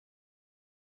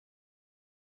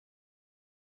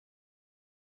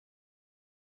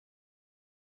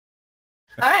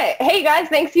All right. Hey, guys.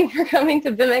 Thanks you for coming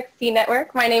to BIMXT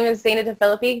Network. My name is Dana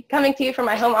DeFilippi, coming to you from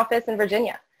my home office in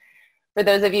Virginia. For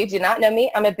those of you who do not know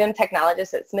me, I'm a BIM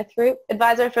technologist at Smith Group,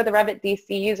 advisor for the Revit DC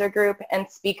user group,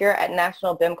 and speaker at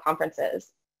national BIM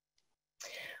conferences.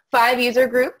 5 user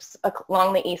groups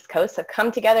along the East Coast have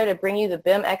come together to bring you the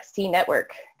BIMXT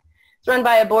Network. It's run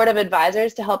by a board of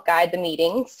advisors to help guide the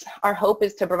meetings. Our hope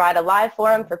is to provide a live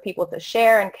forum for people to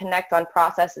share and connect on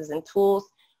processes and tools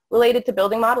related to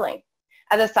building modeling.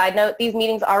 As a side note, these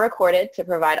meetings are recorded to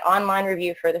provide online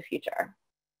review for the future.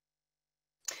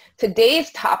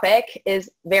 Today's topic is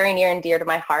very near and dear to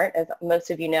my heart, as most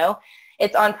of you know.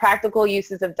 It's on practical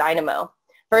uses of Dynamo.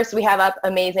 First, we have up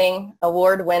amazing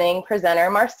award-winning presenter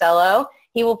Marcello.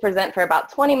 He will present for about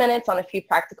 20 minutes on a few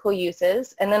practical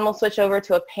uses, and then we'll switch over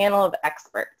to a panel of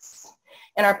experts.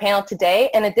 In our panel today,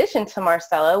 in addition to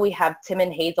Marcello, we have Tim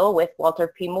and Hazel with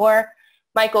Walter P. Moore,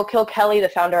 Michael Kilkelly, the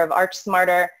founder of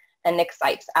ArchSmarter, and Nick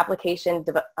Sipes, application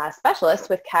specialist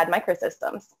with CAD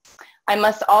Microsystems. I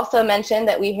must also mention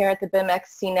that we here at the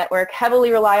BIMXT Network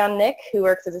heavily rely on Nick, who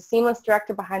works as a seamless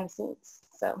director behind the scenes.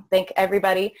 So thank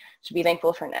everybody. Should be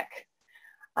thankful for Nick.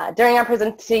 During our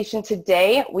presentation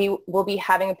today, we will be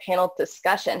having a panel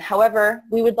discussion. However,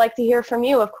 we would like to hear from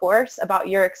you, of course, about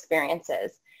your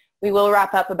experiences. We will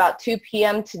wrap up about 2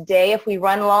 p.m. today. If we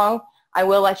run long, I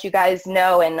will let you guys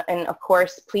know, and of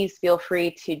course, please feel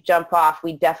free to jump off.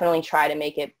 We definitely try to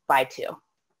make it by 2.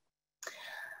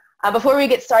 Before we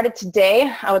get started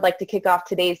today, I would like to kick off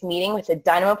today's meeting with a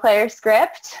Dynamo player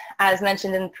script. As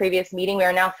mentioned in the previous meeting, we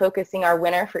are now focusing our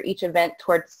winner for each event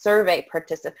towards survey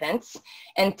participants.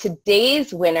 And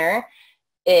today's winner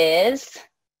is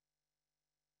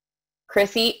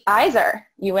Chrissy Iser.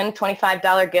 You win a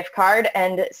 $25 gift card,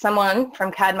 and someone from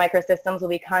CAD Microsystems will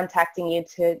be contacting you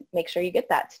to make sure you get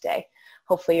that today.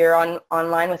 Hopefully you're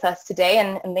online with us today,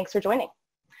 and thanks for joining.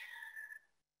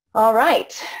 All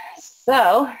right,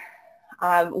 so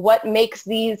what makes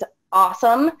these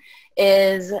awesome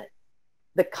is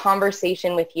the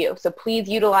conversation with you. So please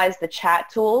utilize the chat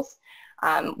tools.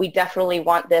 We definitely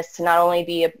want this to not only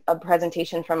be a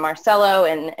presentation from Marcello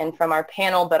and from our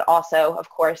panel, but also, of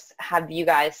course, have you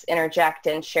guys interject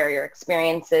and share your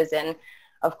experiences and,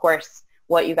 of course,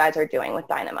 what you guys are doing with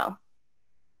Dynamo.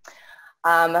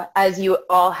 As you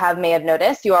all may have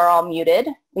noticed, you are all muted.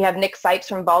 We have Nick Sipes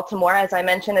from Baltimore, as I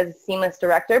mentioned, as a seamless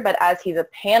director, but as he's a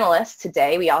panelist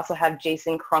today, we also have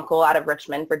Jason Krunkel out of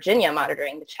Richmond, Virginia,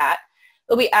 monitoring the chat.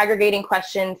 We'll be aggregating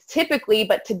questions typically,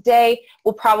 but today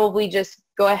we'll probably just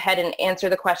go ahead and answer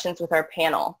the questions with our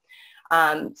panel.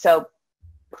 So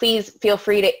please feel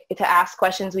free to ask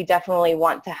questions. We definitely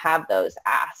want to have those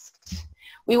asked.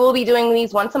 We will be doing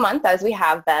these once a month, as we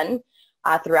have been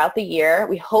throughout the year.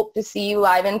 We hope to see you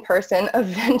live in person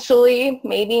eventually,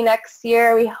 maybe next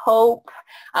year, we hope.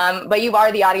 But you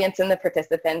are the audience and the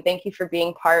participant. Thank you for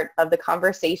being part of the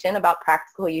conversation about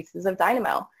practical uses of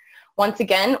Dynamo. Once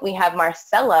again, we have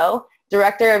Marcello,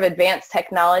 Director of Advanced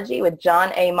Technology with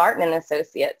John A. Martin and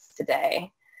Associates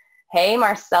today. Hey,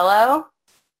 Marcello.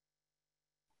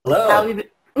 Hello. How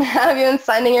have you been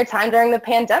spending your time during the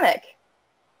pandemic?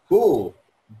 Cool.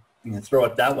 I'm going to throw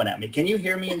that one at me. Can you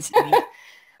hear me and see me?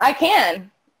 I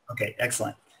can. Okay,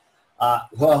 excellent.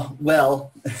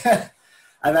 Well,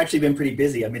 I've actually been pretty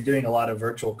busy. I've been doing a lot of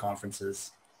virtual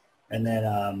conferences. And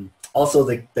then also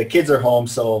the kids are home,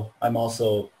 so I'm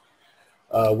also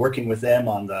working with them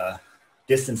on the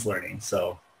distance learning.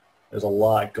 So there's a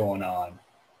lot going on.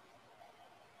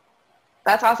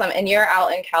 That's awesome. And you're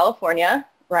out in California,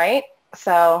 right?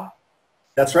 So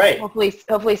that's right.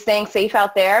 Hopefully staying safe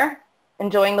out there,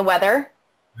 enjoying the weather.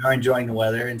 We are enjoying the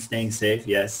weather and staying safe,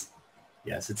 yes.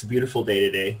 Yes, it's a beautiful day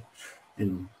today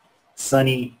in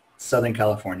sunny Southern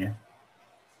California.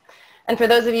 And for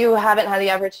those of you who haven't had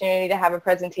the opportunity to have a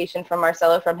presentation from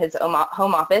Marcello from his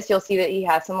home office, you'll see that he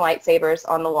has some lightsabers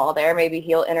on the wall there. Maybe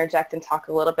he'll interject and talk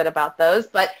a little bit about those.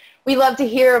 But we love to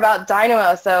hear about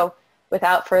Dynamo, so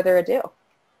without further ado,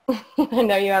 I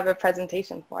know you have a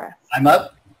presentation for us. I'm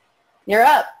up? You're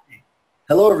up.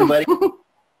 Hello, everybody.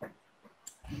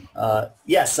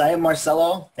 Yes, I am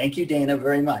Marcello. Thank you, Dana,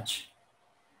 very much.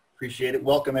 Appreciate it.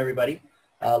 Welcome, everybody.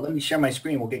 Let me share my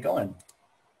screen. We'll get going.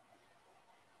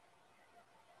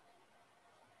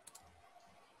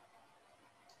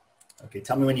 Okay,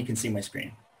 tell me when you can see my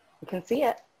screen. You can see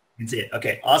it. You can see it.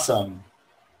 Okay, awesome.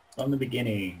 From the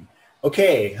beginning.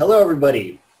 Okay, hello,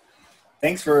 everybody.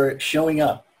 Thanks for showing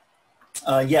up.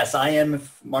 Yes, I am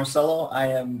Marcello. I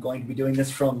am going to be doing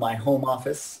this from my home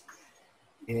office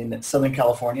in Southern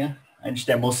California. I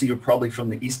understand most of you are probably from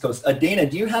the East Coast. Dana,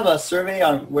 do you have a survey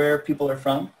on where people are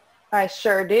from? I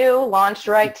sure do. Launched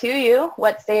right to you.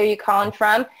 What state are you calling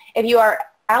from? If you are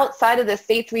outside of the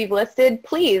states we've listed,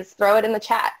 please throw it in the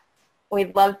chat.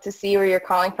 We'd love to see where you're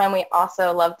calling from. We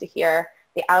also love to hear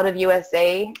the out of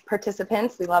USA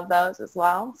participants. We love those as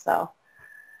well. So.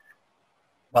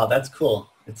 Wow, that's cool.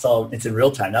 It's in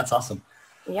real time. That's awesome.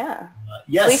 Yeah.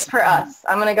 Yes. At least for us.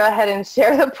 I'm going to go ahead and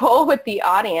share the poll with the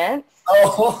audience.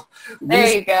 Oh,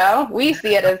 there you go. We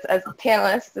see it as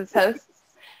panelists, as hosts.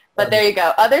 But there you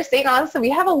go. Other state, honestly, we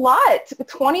have a lot.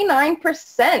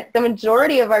 29%. The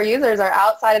majority of our users are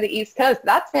outside of the East Coast.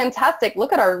 That's fantastic.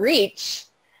 Look at our reach.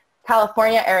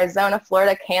 California, Arizona,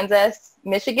 Florida, Kansas,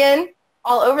 Michigan,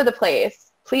 all over the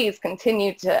place. Please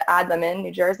continue to add them in.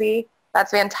 New Jersey.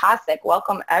 That's fantastic.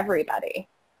 Welcome, everybody.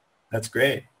 That's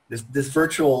great. This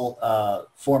virtual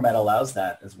format allows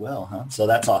that as well, huh? So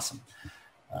that's awesome.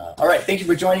 All right. Thank you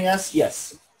for joining us.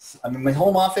 Yes. I'm in my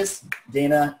home office,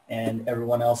 Dana and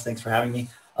everyone else. Thanks for having me.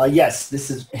 Yes, this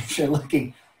is, if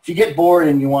you get bored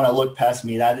and you want to look past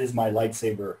me, that is my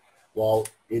lightsaber. Well,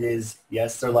 it is,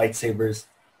 yes, they're lightsabers.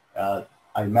 I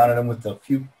mounted them with a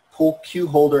Q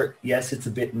holder. Yes, it's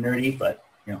a bit nerdy, but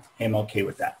you know, hey, I'm okay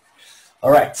with that.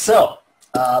 All right, so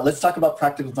let's talk about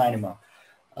Practical Dynamo.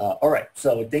 All right,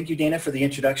 so thank you, Dana, for the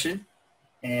introduction,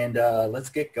 and let's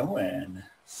get going.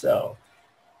 So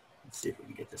let's see if we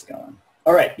can get this going.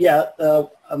 All right, yeah,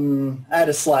 I had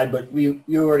a slide, but you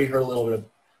already heard a little bit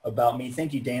about me.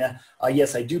 Thank you, Dana.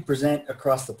 Yes, I do present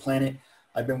across the planet.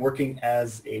 I've been working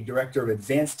as a director of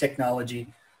advanced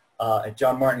technology at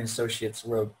John Martin Associates.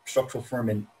 We're a structural firm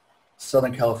in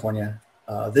Southern California.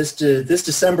 This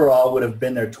December, I would have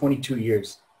been there 22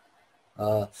 years.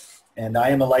 And I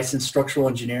am a licensed structural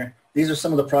engineer. These are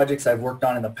some of the projects I've worked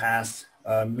on in the past.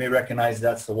 You may recognize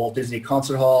that's the Walt Disney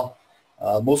Concert Hall.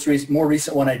 More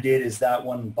recent one I did is that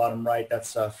one bottom right.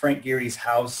 That's Frank Gehry's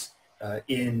house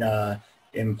in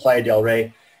Playa del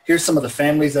Rey. Here's some of the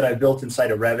families that I built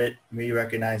inside of Revit. You may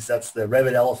recognize that's the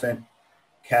Revit elephant,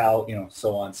 cow, you know,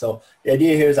 so on. So the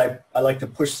idea here is I like to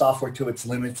push software to its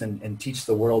limits and teach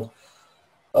the world.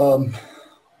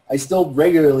 I still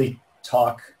regularly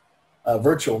talk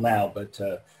virtual now, but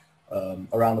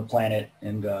around the planet.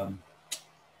 And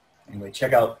anyway,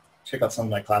 check out some of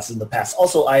my classes in the past.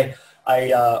 Also, I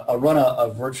run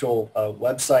a virtual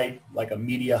website, like a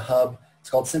media hub. It's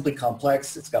called Simply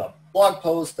Complex. It's got a blog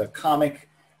post, a comic,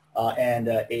 and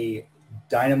a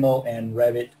Dynamo and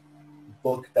Revit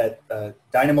book that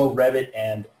Dynamo, Revit,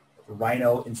 and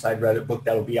Rhino inside Revit book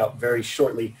that will be out very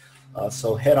shortly.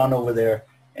 So head on over there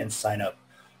and sign up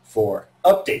for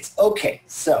updates. Okay,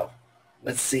 so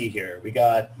let's see here.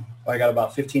 I got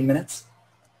about 15 minutes.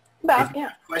 If you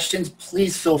have questions,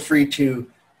 please feel free to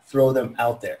throw them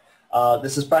out there.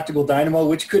 This is Practical Dynamo,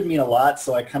 which could mean a lot,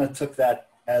 so I kind of took that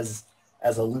as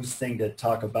a loose thing to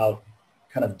talk about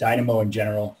kind of Dynamo in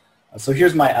general. So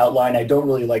here's my outline. I don't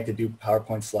really like to do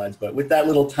PowerPoint slides, but with that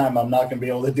little time, I'm not going to be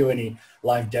able to do any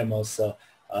live demos, so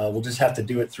we'll just have to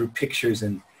do it through pictures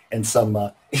and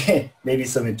some maybe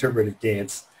some interpretive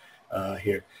dance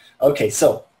here. Okay,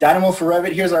 so Dynamo for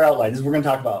Revit, here's our outline. This is what we're going to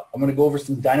talk about. I'm going to go over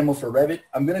some Dynamo for Revit.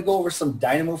 I'm going to go over some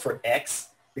Dynamo for X,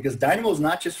 because Dynamo is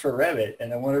not just for Revit,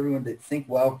 and I want everyone to think,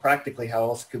 well, practically how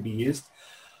else it could be used.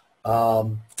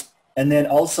 And then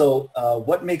also,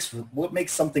 what makes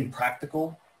something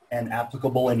practical and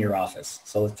applicable in your office?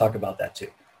 So let's talk about that too.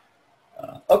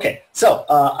 Okay, so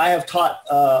I have taught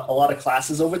a lot of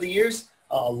classes over the years.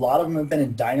 A lot of them have been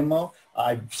in Dynamo.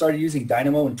 I started using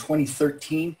Dynamo in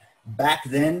 2013. Back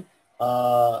then,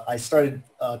 I started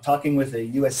talking with a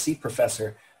USC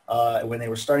professor when they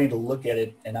were starting to look at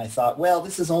it, and I thought, well,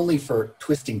 this is only for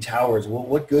twisting towers. Well,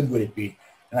 what good would it be?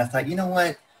 And I thought, you know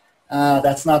what?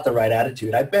 That's not the right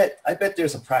attitude. I bet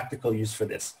there's a practical use for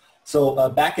this. So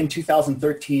back in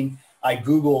 2013, I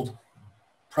Googled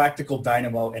Practical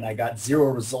Dynamo, and I got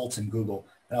 0 results in Google.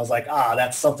 And I was like,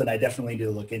 that's something I definitely need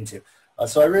to look into.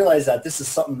 So I realized that this is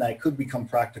something that could become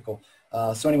practical.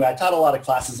 So anyway, I taught a lot of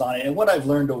classes on it, and what I've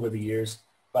learned over the years,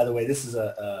 by the way, this is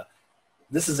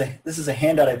a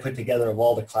handout I put together of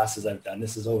all the classes I've done.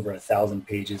 This is over 1,000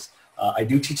 pages. I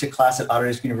do teach a class at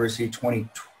Autodesk University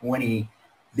 2020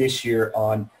 this year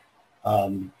on,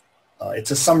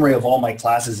 it's a summary of all my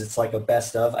classes. It's like a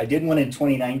best of. I did one in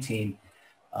 2019.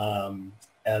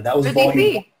 That was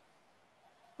volume.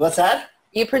 What's that?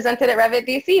 You presented at Revit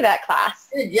DC, that class.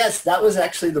 Yes, that was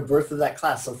actually the birth of that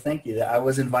class. So thank you. I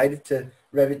was invited to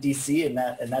Revit DC, and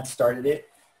that started it.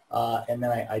 And then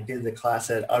I did the class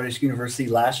at Autodesk University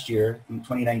last year in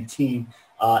 2019.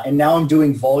 And now I'm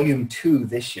doing volume 2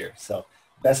 this year. So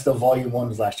best of volume 1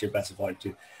 was last year, best of volume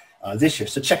 2 this year.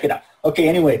 So check it out. Okay,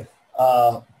 anyway,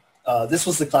 this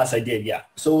was the class I did, yeah.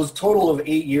 So it was a total of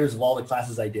 8 years of all the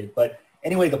classes I did. But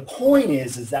anyway, the point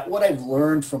is that what I've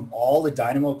learned from all the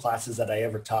Dynamo classes that I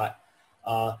ever taught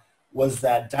was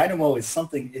that Dynamo is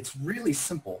something, it's really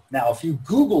simple. Now, if you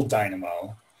Google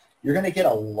Dynamo, you're going to get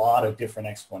a lot of different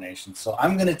explanations. So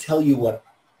I'm going to tell you what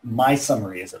my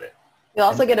summary is of it. You'll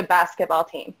also get a basketball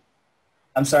team.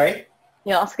 I'm sorry?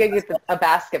 You'll also get a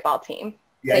basketball team.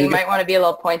 Yeah, so you might want to be a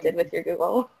little pointed with your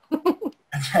Google.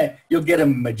 You'll get a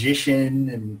magician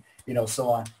and, you know, so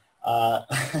on.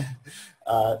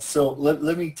 So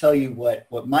let me tell you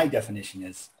what my definition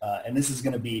is. And this is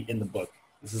going to be in the book.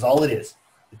 This is all it is.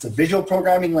 It's a visual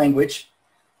programming language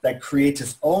that creates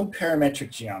its own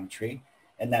parametric geometry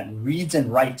and that reads and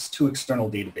writes to external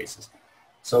databases.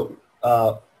 So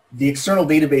the external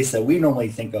database that we normally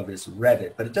think of is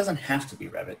Revit, but it doesn't have to be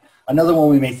Revit. Another one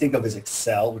we may think of is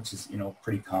Excel, which is, you know,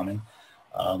 pretty common.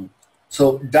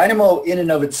 So Dynamo in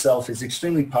and of itself is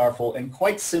extremely powerful and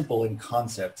quite simple in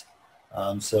concept.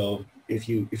 So if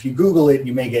you Google it,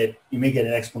 you may get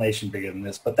an explanation bigger than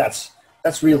this, but that's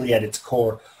really at its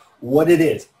core what it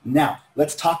is. Now,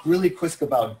 let's talk really quick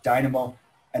about Dynamo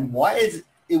and why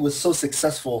it was so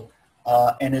successful,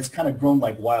 and it's kind of grown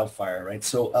like wildfire, right?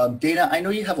 So Dana, I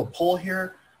know you have a poll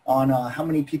here on how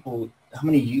many people, how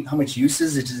much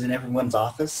usage it is in everyone's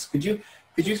office. Would you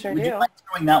mind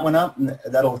throwing that one up? And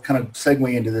that'll kind of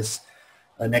segue into this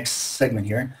next segment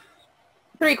here.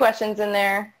 3 questions in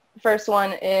there. The first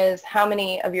one is how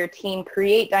many of your team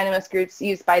create Dynamo scripts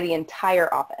used by the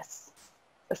entire office?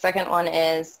 The second one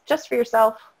is just for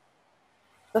yourself.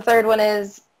 The third one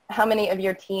is how many of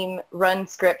your team run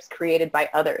scripts created by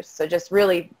others? So just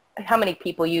really how many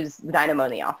people use Dynamo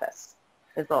in the office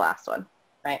is the last one,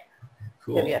 right?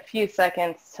 Cool. Give you a few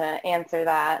seconds to answer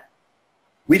that.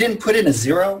 We didn't put in a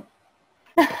 0?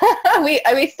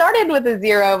 we started with a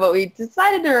 0, but we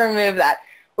decided to remove that.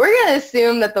 We're going to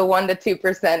assume that the 1 to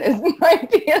 2%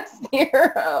 might be a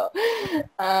 0.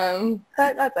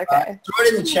 But that's okay. Throw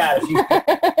it in the chat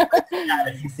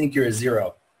if you think you're a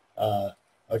 0.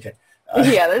 Okay.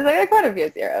 Yeah, there's quite a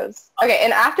few zeros. Okay,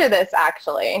 and after this,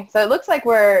 actually, so it looks like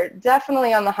we're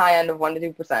definitely on the high end of 1 to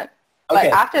 2%. But okay.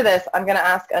 After this, I'm going to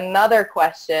ask another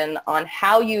question on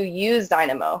how you use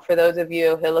Dynamo. For those of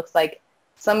you who looks like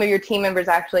some of your team members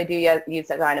actually do use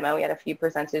Dynamo. We had a few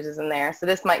percentages in there. So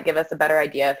this might give us a better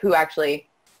idea of who actually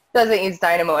doesn't use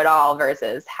Dynamo at all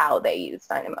versus how they use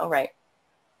Dynamo, right?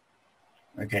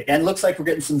 Okay, and it looks like we're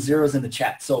getting some zeros in the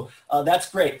chat. So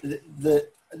that's great.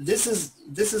 This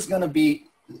is going to be,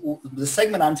 the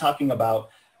segment I'm talking about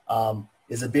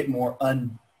is a bit more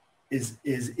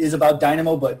is about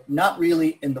Dynamo, but not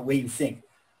really in the way you think.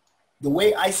 The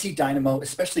way I see Dynamo,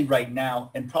 especially right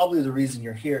now, and probably the reason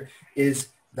you're here, is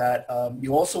that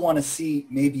you also want to see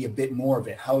maybe a bit more of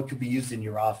it, how it could be used in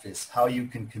your office, how you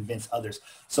can convince others.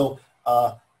 So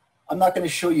I'm not going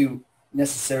to show you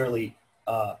necessarily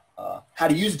how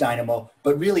to use Dynamo,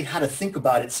 but really how to think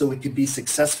about it so it could be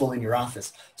successful in your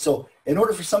office. So in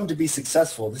order for something to be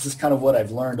successful, this is kind of what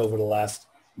I've learned over the last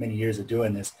many years of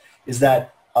doing this, is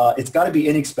that it's got to be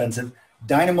inexpensive.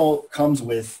 Dynamo comes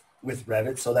with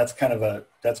Revit, so that's kind of a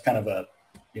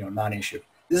non-issue.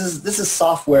 This is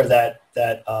software that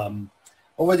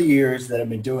over the years that I've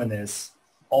been doing this,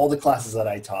 all the classes that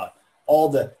I taught, all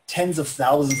the tens of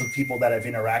thousands of people that I've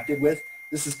interacted with,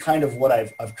 this is kind of what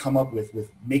I've come up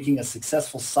with making a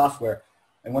successful software.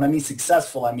 And when I mean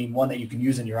successful, I mean one that you can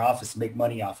use in your office and make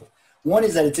money off of. One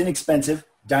is that it's inexpensive.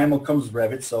 Dynamo comes with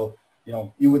Revit, so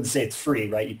you wouldn't say it's free,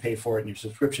 right? You pay for it in your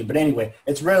subscription. But anyway,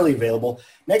 it's readily available.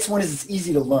 Next one is it's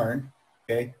easy to learn.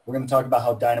 Okay, we're going to talk about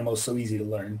how Dynamo is so easy to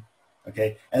learn.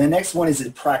 Okay, and the next one is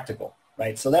it practical,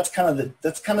 right? So that's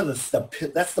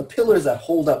the pillars that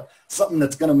hold up something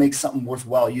that's going to make something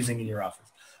worthwhile using in your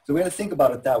office. So we got to think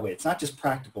about it that way. It's not just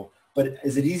practical, but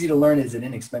is it easy to learn? Is it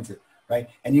inexpensive, right?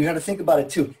 And you got to think about it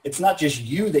too. It's not just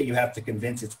you that you have to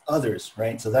convince; it's others,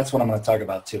 right? So that's what I'm going to talk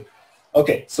about too.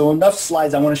 Okay, so enough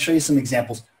slides. I want to show you some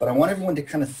examples, but I want everyone to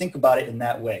kind of think about it in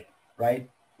that way, right?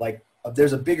 Like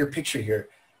there's a bigger picture here,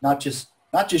 not just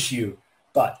you,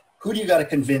 but who do you got to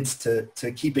convince to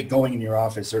keep it going in your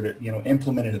office or to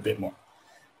implement it a bit more?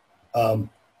 How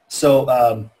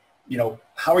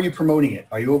are you promoting it?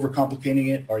 Are you overcomplicating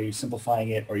it? Are you simplifying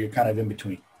it? Or are you kind of in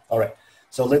between? All right,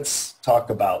 so let's talk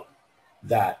about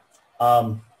that.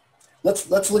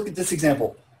 Let's look at this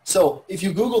example. So if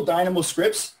you Google Dynamo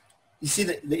scripts, you see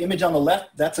the image on the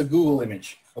left, that's a Google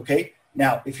image, okay?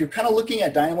 Now, if you're kind of looking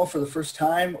at Dynamo for the first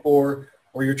time or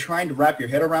you're trying to wrap your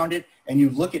head around it and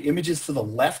you look at images to the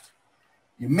left,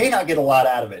 you may not get a lot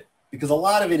out of it. because a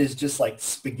lot of it is just like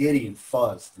spaghetti and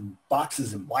fuzz and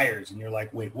boxes and wires, and you're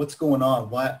like, wait, what's going on?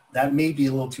 What? That may be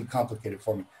a little too complicated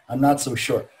for me. I'm not so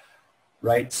sure,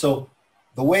 right? So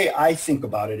the way I think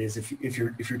about it is if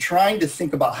you're trying to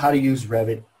think about how to use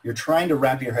Revit, you're trying to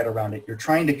wrap your head around it, you're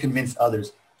trying to convince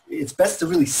others, it's best to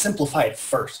really simplify it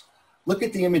first. Look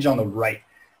at the image on the right.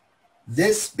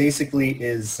 This basically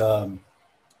is, do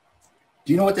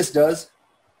you know what this does?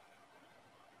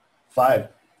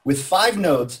 With 5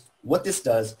 nodes, what this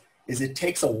does is it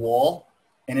takes a wall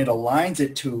and it aligns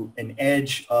it to an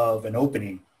edge of an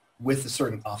opening with a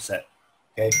certain offset,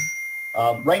 okay?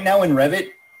 Right now in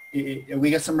Revit, we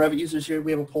got some Revit users here.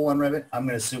 We have a poll on Revit. I'm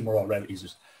going to assume we're all Revit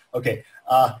users. Okay,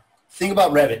 think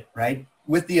about Revit, right?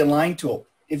 With the align tool,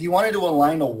 if you wanted to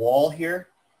align a wall here,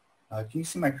 can you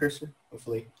see my cursor,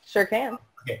 hopefully? Sure can.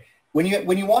 Okay, when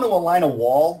you want to align a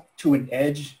wall to an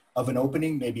edge of an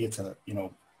opening, maybe it's a, you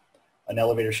know, an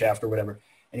elevator shaft or whatever.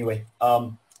 Anyway,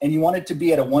 and you want it to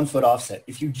be at a 1 foot offset.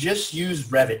 If you just use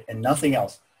Revit and nothing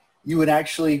else, you would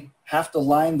actually have to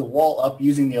line the wall up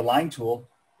using the align tool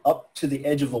up to the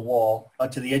edge of the wall,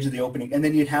 to the edge of the opening, and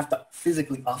then you'd have to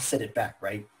physically offset it back,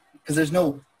 right? Because there's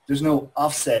no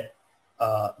offset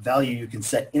value you can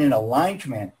set in an align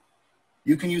command.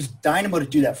 You can use Dynamo to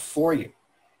do that for you.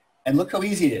 And look how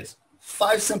easy it is.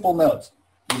 5 simple nodes.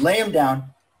 You lay them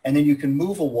down, and then you can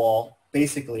move a wall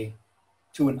basically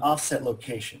to an offset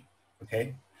location,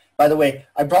 okay? By the way,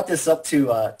 I brought this up to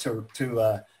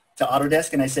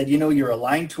Autodesk, and I said, you know, your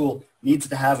align tool needs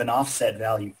to have an offset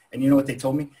value. And you know what they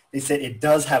told me? They said it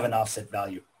does have an offset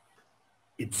value.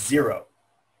 It's 0.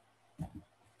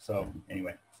 So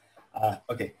anyway,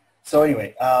 okay. So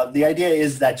anyway, the idea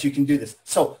is that you can do this.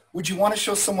 So would you want to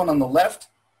show someone on the left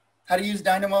how to use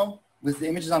Dynamo with the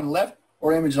images on the left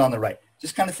or images on the right?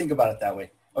 Just kind of think about it that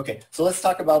way. Okay, so let's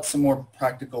talk about some more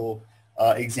practical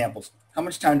examples. How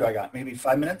much time do I got? Maybe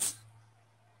 5 minutes?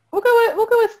 We'll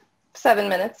go with 7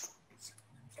 minutes.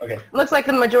 Okay. Looks like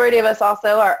the majority of us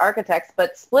also are architects,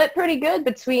 but split pretty good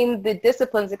between the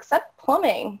disciplines except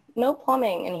plumbing. No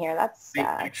plumbing in here. That's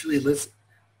sad. They actually listen.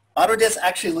 Autodesk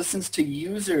actually listens to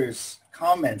users'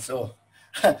 comments. Oh,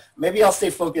 maybe I'll stay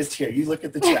focused here. You look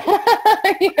at the chat.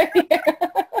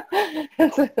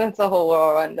 That's a whole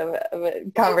whirlwind of a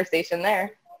conversation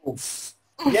there.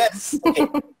 Yes. Okay.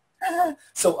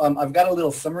 So I've got a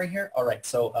little summary here. All right.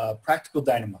 So practical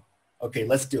Dynamo. Okay,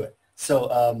 let's do it.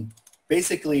 So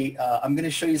basically, I'm going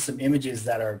to show you some images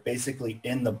that are basically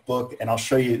in the book, and I'll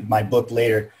show you my book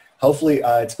later. Hopefully,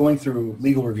 it's going through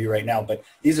legal review right now, but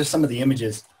these are some of the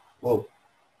images. Whoa.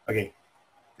 Okay.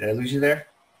 Did I lose you there?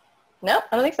 No,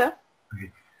 I don't think so.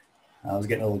 Okay. I was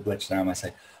getting a little glitch there on my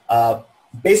side.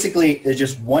 Basically, it's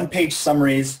just one-page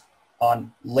summaries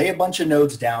on lay a bunch of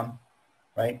nodes down,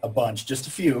 right? A bunch, just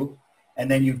a few, and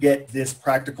then you get this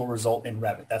practical result in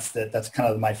Revit. That's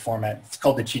kind of my format. It's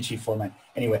called the cheat sheet format.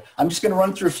 Anyway, I'm just going to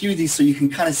run through a few of these so you can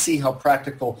kind of see how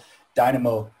practical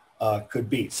Dynamo could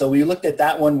be. So we looked at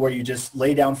that one where you just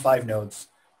lay down 5 nodes,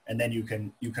 and then you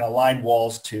can align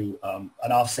walls to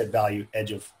an offset value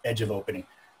edge of opening.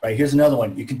 Right, here's another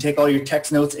one. You can take all your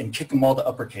text notes and kick them all to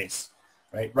uppercase.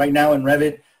 Right now in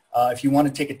Revit, if you want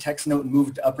to take a text note and move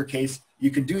it to uppercase, you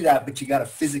can do that, but you got to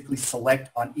physically select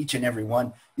on each and every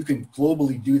one. You can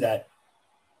globally do that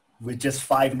with just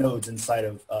 5 nodes inside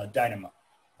of Dynamo.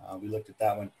 We looked at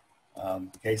that one.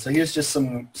 Okay, so here's just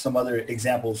some other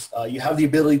examples. You have the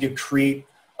ability to create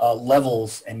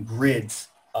levels and grids,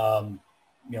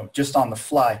 just on the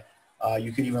fly.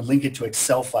 You can even link it to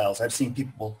Excel files. I've seen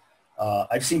people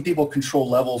control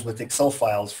levels with Excel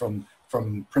files from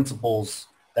principals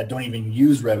that don't even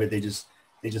use Revit.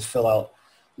 They just fill out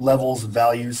levels,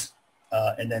 values,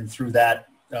 and then through that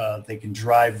they can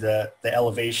drive the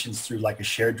elevations through like a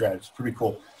shared drive. It's pretty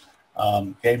cool.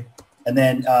 Okay, and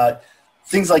then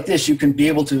things like this, you can be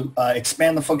able to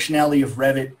expand the functionality of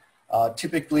Revit.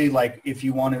 Typically, like if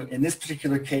you want to, in this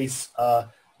particular case,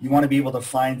 you want to be able to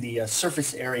find the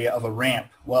surface area of a ramp.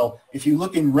 Well, if you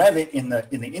look in Revit in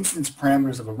the instance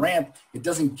parameters of a ramp, it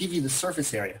doesn't give you the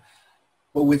surface area.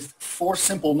 But with 4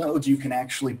 simple nodes, you can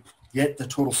actually get the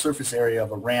total surface area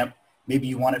of a ramp. Maybe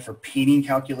you want it for painting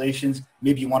calculations.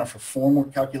 Maybe you want it for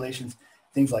formwork calculations,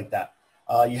 things like that.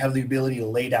 You have the ability to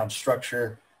lay down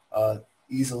structure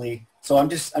easily. So I'm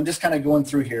just kind of going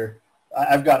through here.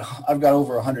 I've got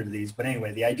over 100 of these. But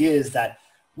anyway, the idea is that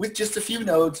with just a few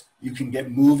nodes, you can get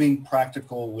moving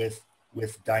practical with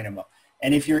Dynamo.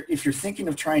 And if you're thinking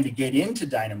of trying to get into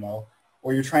Dynamo,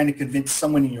 or you're trying to convince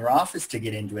someone in your office to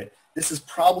get into it, this is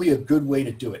probably a good way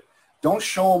to do it. Don't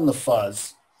show them the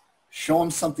fuzz. Show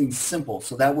them something simple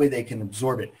so that way they can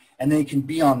absorb it. And they can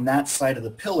be on that side of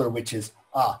the pillar, which is,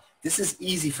 this is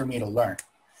easy for me to learn.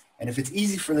 And if it's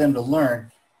easy for them to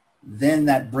learn, then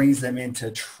that brings them in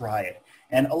to try it.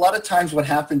 And a lot of times what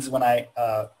happens when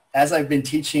as I've been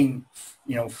teaching,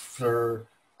 for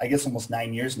I guess almost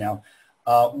 9 years now,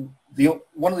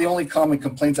 one of the only common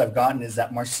complaints I've gotten is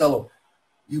that, Marcello,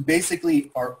 you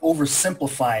basically are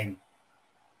oversimplifying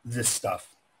this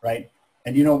stuff, right?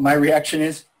 And my reaction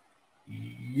is,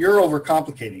 you're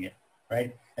overcomplicating it,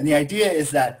 right? And the idea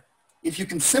is that if you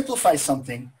can simplify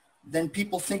something, then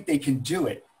people think they can do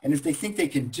it. And if they think they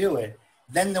can do it,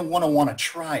 then they'll want to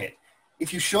try it.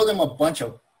 If you show them a bunch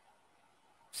of,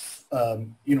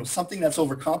 something that's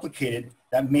overcomplicated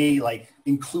that may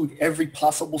include every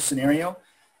possible scenario,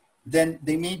 then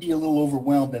they may be a little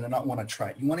overwhelmed and not want to try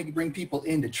it. You want to bring people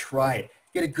in to try it,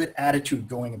 get a good attitude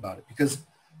going about it, because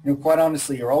quite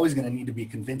honestly, you're always going to need to be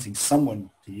convincing someone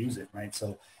to use it, right?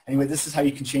 So anyway, this is how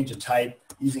you can change the type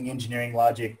using engineering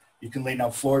logic. You can lay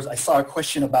down floors. I saw a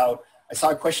question about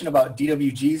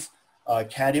DWGs,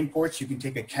 CAD imports. You can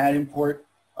take a CAD import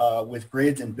with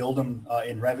grids and build them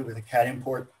in Revit with a CAD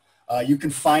import. You can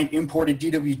find imported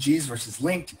DWGs versus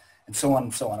linked, and so on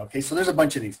and so on. Okay, so there's a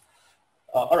bunch of these.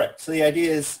 All right, so the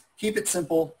idea is keep it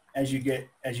simple as you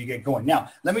get going.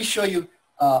 Now, let me show you.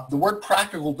 The word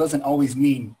practical doesn't always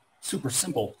mean super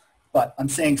simple, but I'm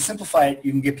saying simplify it,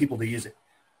 you can get people to use it.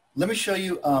 Let me show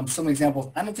you some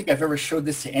examples. I don't think I've ever showed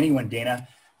this to anyone, Dana.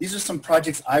 These are some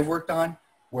projects I've worked on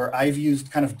where I've used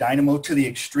kind of Dynamo to the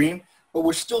extreme, but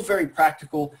we're still very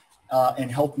practical and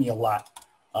helped me a lot.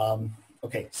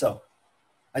 Okay, so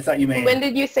I thought you may... When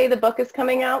did you say the book is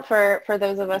coming out for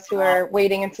those of us who are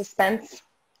waiting in suspense?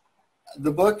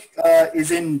 The book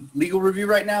is in legal review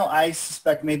right now. I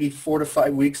suspect maybe 4 to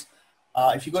 5 weeks.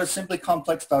 If you go to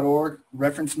simplycomplex.org,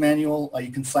 reference manual,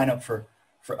 you can sign up for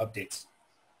updates.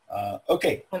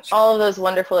 Okay. And all of those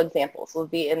wonderful examples will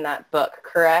be in that book,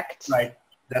 correct? Right.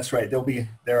 That's right.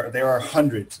 There are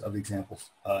hundreds of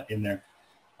examples in there.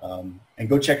 And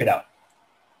go check it out.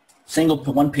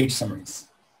 One-page summaries.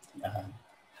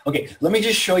 Okay, let me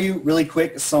just show you really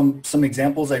quick some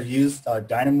examples I've used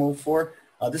Dynamo for.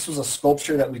 This was a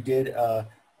sculpture that we did, I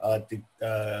believe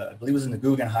it was in the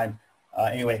Guggenheim.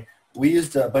 Anyway, we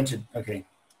used a bunch of, okay,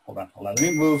 hold on. Let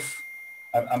me move.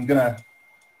 I'm gonna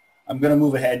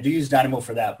move ahead. Do use Dynamo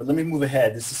for that, but let me move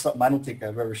ahead. This is something I don't think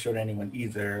I've ever showed anyone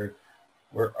either.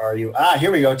 Where are you?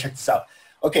 Here we go. Check this out.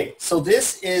 Okay, so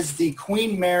this is the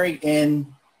Queen Mary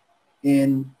in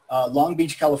Long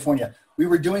Beach, California. We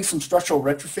were doing some structural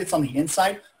retrofits on the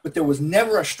inside, but there was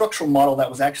never a structural model that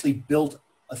was actually built,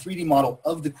 a 3D model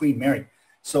of the Queen Mary.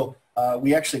 So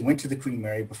we actually went to the Queen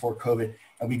Mary before COVID,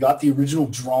 and we got the original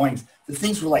drawings. The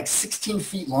things were like 16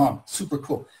 feet long, super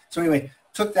cool. So anyway,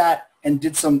 took that and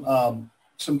did some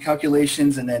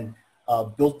calculations, and then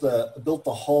built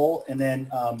the hull, and then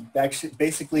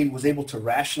basically was able to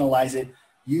rationalize it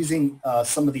using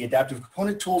some of the adaptive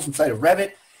component tools inside of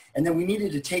Revit. And then we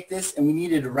needed to take this and we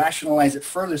needed to rationalize it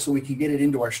further so we can get it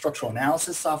into our structural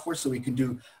analysis software, so we can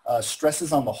do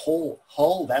stresses on the whole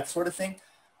hull, that sort of thing.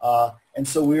 And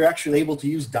so we were actually able to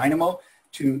use Dynamo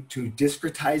to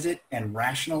discretize it and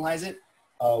rationalize it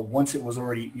once it was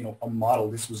already, a model.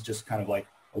 This was just kind of like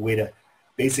a way to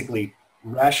basically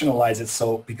rationalize it.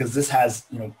 So because this has,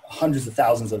 hundreds of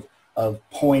thousands of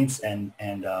points and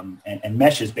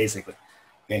meshes basically.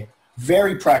 Okay,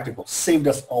 very practical, saved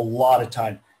us a lot of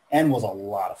time, and was a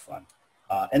lot of fun.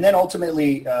 And then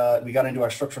ultimately, we got into our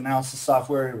structural analysis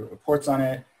software, reports on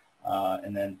it,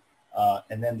 and then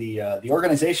the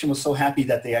organization was so happy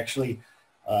that they actually,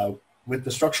 with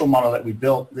the structural model that we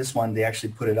built, this one, they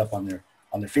actually put it up on their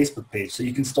Facebook page. So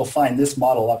you can still find this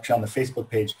model up on the Facebook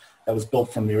page that was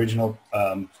built from the original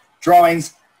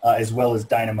drawings, as well as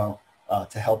Dynamo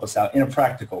to help us out in a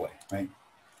practical way, right?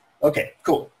 Okay,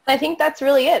 cool. I think that's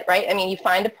really it, right? I mean, you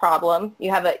find a problem,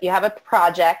 you have a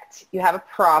project, you have a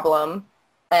problem,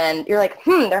 and you're like,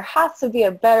 there has to be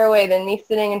a better way than me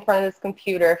sitting in front of this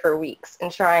computer for weeks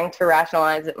and trying to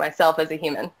rationalize it myself as a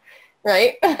human,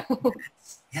 right?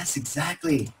 Yes,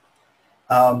 exactly.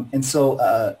 And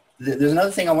so there's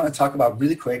another thing I want to talk about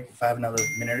really quick, if I have another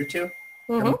minute or two.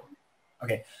 Mm-hmm.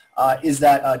 Okay, is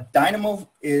that Dynamo,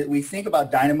 we think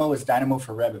about Dynamo as Dynamo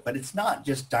for Revit, but it's not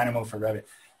just Dynamo for Revit.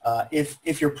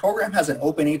 If your program has an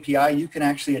open API, you can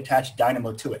actually attach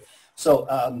Dynamo to it. So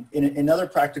in other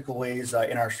practical ways,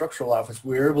 in our structural office,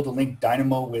 we were able to link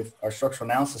Dynamo with our structural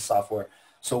analysis software.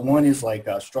 So one is like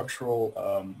a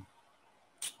structural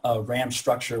RAM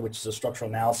structure, which is a structural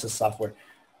analysis software.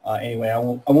 Anyway, I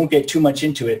won't get too much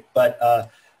into it, but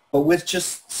with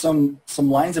just some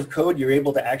lines of code, you're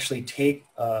able to actually take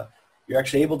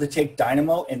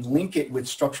Dynamo and link it with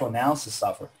structural analysis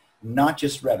software, not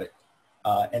just Revit.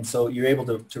 And so you're able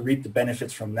to reap the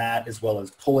benefits from that, as well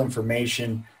as pull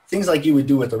information. Things like you would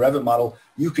do with the Revit model,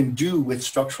 you can do with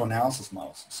structural analysis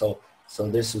models. So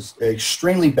this is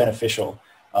extremely beneficial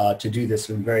to do this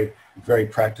in a very, very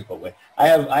practical way. I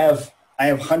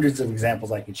have hundreds of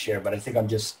examples I could share, but I think I'm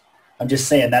just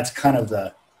saying that's kind of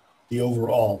the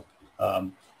overall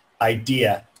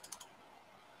idea.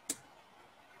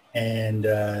 And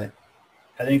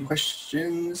any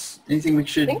questions? Anything we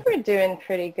should? I think we're doing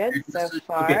pretty good so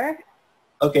far.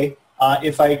 Okay.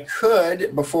 If I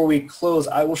could, before we close,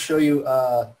 I will show you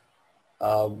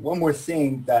one more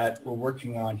thing that we're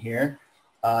working on here.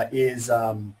 Is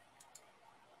the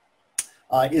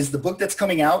book that's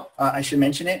coming out, I should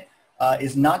mention it,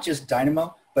 is not just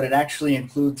Dynamo, but it actually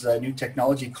includes a new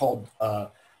technology called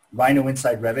Rhino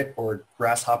Inside Revit, or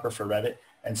Grasshopper for Revit.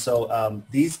 And so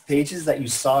these pages that you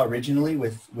saw originally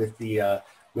with the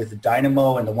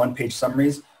Dynamo and the one-page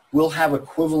summaries will have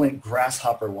equivalent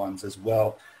Grasshopper ones as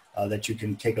well that you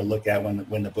can take a look at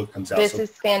when the book comes out. This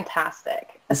is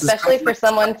fantastic, especially for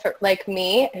someone like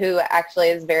me who actually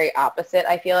is very opposite,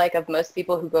 I feel like, of most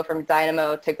people who go from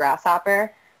Dynamo to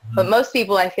Grasshopper. Mm-hmm. But most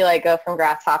people, I feel like, go from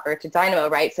Grasshopper to Dynamo,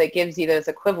 right? So it gives you those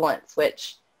equivalents,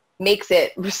 which makes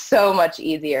it so much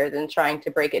easier than trying to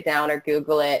break it down or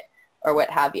Google it or what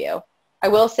have you. I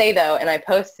will say, though, and I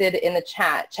posted in the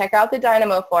chat, check out the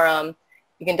Dynamo forum.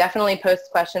 You can definitely post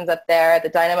questions up there. The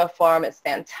Dynamo forum is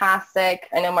fantastic.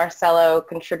 I know Marcello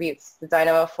contributes to the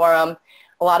Dynamo forum.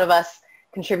 A lot of us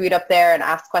contribute up there and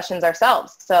ask questions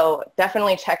ourselves. So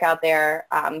definitely check out there.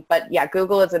 But yeah,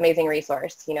 Google is an amazing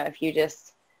resource. You know, if you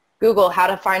just Google how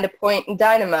to find a point in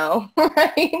Dynamo,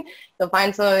 right? You'll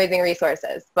find some amazing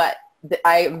resources. But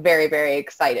I'm very, very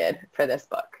excited for this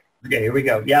book. Okay, here we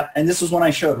go. Yeah, and this was one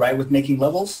I showed, right, with making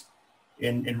levels.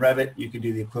 In Revit, you could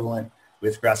do the equivalent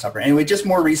with Grasshopper. Anyway, just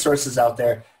more resources out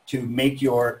there to make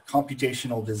your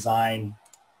computational design,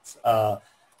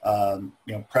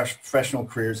 professional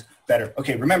careers better.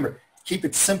 Okay, remember, keep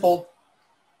it simple.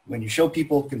 When you show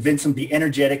people, convince them, be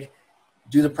energetic,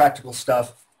 do the practical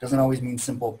stuff. Doesn't always mean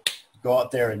simple. Go out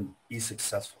there and be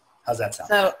successful. How's that sound?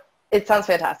 So it sounds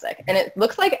fantastic. And it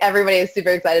looks like everybody is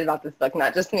super excited about this book,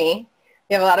 not just me.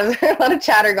 We have a lot of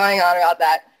chatter going on about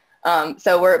that.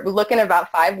 So we're looking at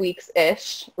about 5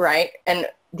 weeks-ish, right? And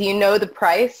do you know the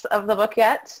price of the book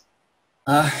yet?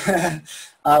 I'm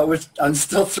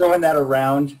still throwing that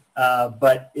around,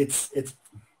 but it's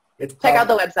check out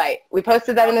the website. We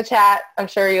posted that in the chat. I'm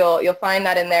sure you'll find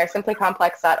that in there.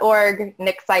 Simplycomplex.org.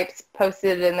 Nick Sipes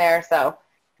posted it in there, so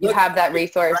you have that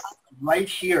resource right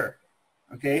here.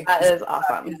 Okay, that is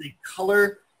awesome. It is a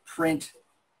color print.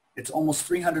 It's almost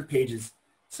 300 pages.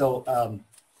 So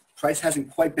price hasn't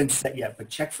quite been set yet, but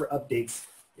check for updates.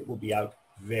 It will be out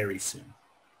very soon.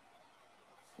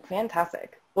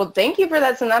 Fantastic. Well, thank you for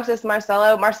that synopsis,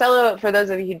 Marcello. Marcello, for those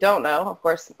of you who don't know, of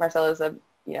course, Marcello is a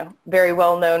very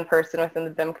well-known person within the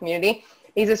BIM community.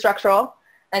 He's a structural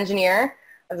engineer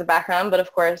as a background, but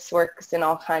of course works in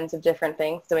all kinds of different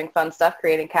things, doing fun stuff,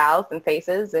 creating cows and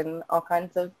faces and all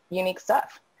kinds of unique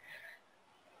stuff.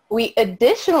 We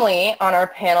additionally, on our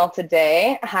panel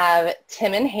today, have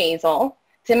Timon Hazel.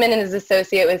 Timon is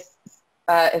associate with,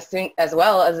 as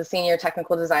well as a senior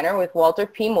technical designer with Walter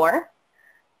P. Moore.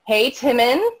 Hey,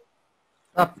 Timon. What's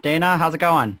up, Dana? How's it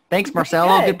going? Thanks,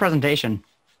 Marcello. Good presentation.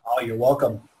 Oh, you're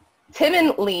welcome.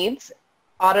 Timon leads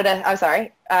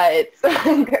Autodesk, it's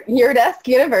Autodesk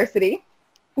University.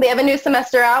 They have a new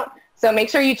semester out, so make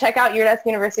sure you check out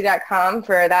autodeskuniversity.com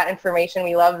for that information.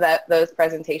 We love those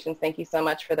presentations. Thank you so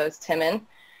much for those, Timon.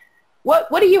 What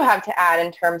do you have to add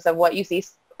in terms of what you see,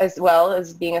 as well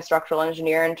as being a structural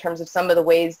engineer, in terms of some of the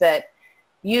ways that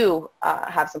you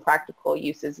have some practical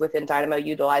uses within Dynamo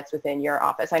utilized within your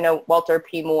office? I know Walter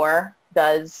P. Moore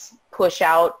does push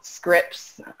out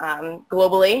scripts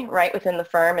globally, right, within the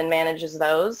firm, and manages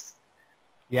those.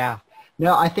 Yeah.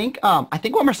 No, I think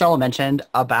what Marcello mentioned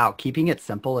about keeping it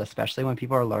simple, especially when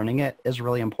people are learning it, is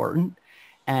really important,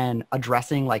 and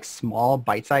addressing like small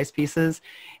bite-sized pieces.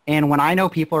 And when I know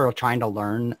people are trying to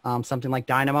learn something like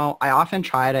Dynamo, I often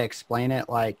try to explain it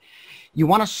like, you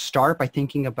want to start by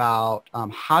thinking about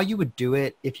how you would do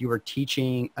it if you were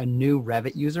teaching a new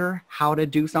Revit user how to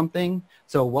do something.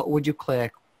 So what would you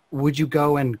click? Would you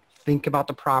go and think about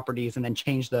the properties and then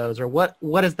change those? Or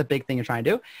what is the big thing you're trying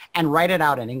to do? And write it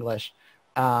out in English.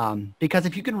 Because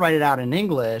if you can write it out in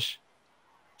English,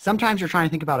 sometimes you're trying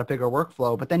to think about a bigger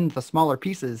workflow, but then the smaller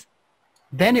pieces,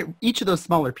 each of those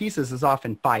smaller pieces is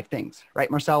often 5 things,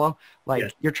 right, Marcello? Like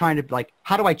yes. You're trying to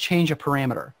how do I change a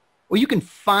parameter? Well, you can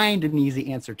find an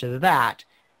easy answer to that.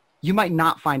 You might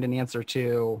not find an answer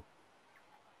to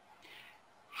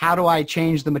how do I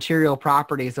change the material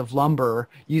properties of lumber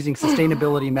using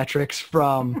sustainability metrics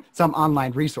from some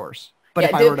online resource? But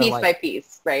if I do were it piece to, like, by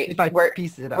piece, right? if I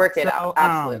piece it up. Work it out,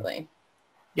 absolutely.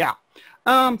 Yeah.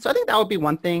 So I think that would be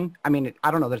one thing. I mean, I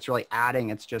don't know that it's really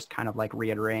adding. It's just kind of like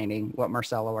reiterating what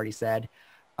Marcello already said.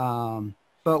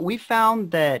 But we found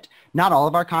that not all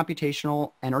of our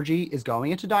computational energy is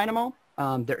going into Dynamo.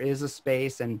 There is a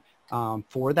space and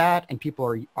for that, and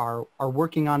people are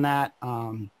working on that.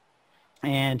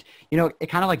 And you know,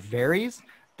 it kind of like varies.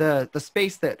 The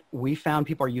space that we found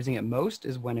people are using it most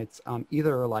is when it's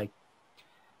either like,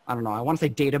 I don't know, I want to say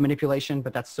data manipulation,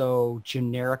 but that's so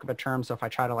generic of a term. So if I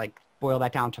try to like boil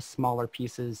that down to smaller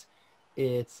pieces,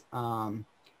 it's kind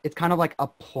of like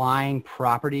applying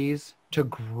properties to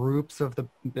groups of the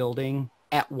building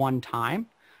at one time.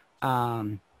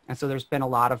 And so there's been a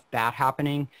lot of that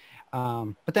happening.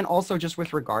 But then also just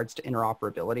with regards to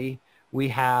interoperability, we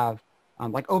have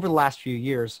like over the last few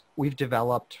years, we've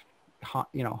developed,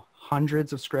 you know,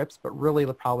 hundreds of scripts, but really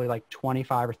probably like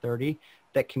 25 or 30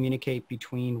 that communicate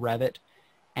between Revit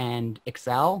and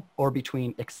Excel, or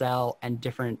between Excel and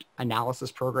different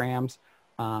analysis programs.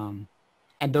 And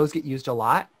those get used a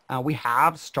lot. We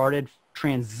have started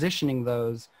transitioning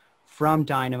those from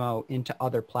Dynamo into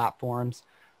other platforms.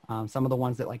 Some of the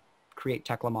ones that like create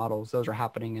Tekla models, those are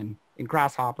happening in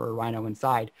Grasshopper, Rhino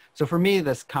inside. So for me,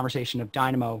 this conversation of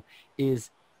Dynamo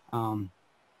is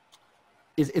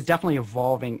definitely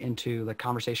evolving into the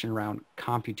conversation around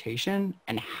computation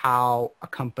and how a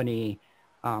company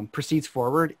proceeds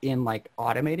forward in like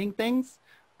automating things.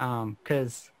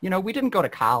 Because, you know, we didn't go to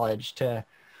college to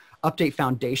update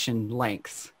foundation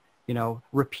lengths, you know,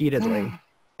 repeatedly,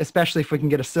 especially if we can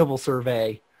get a civil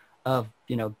survey of,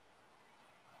 you know,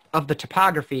 of the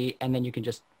topography, and then you can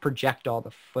just project all the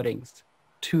footings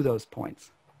to those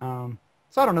points. So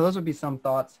I don't know, those would be some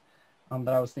thoughts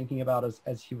that I was thinking about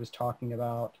as he was talking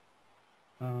about.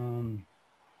 Do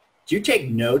you take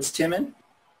notes, Timon?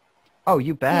 Oh,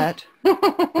 you bet.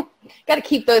 Got to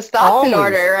keep those thoughts in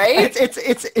order, right?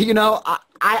 It's you know,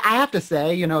 I have to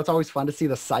say, you know, it's always fun to see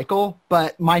the cycle,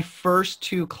 but my first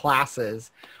two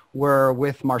classes were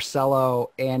with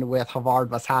Marcello and with Havard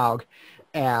Vashaug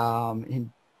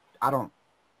in,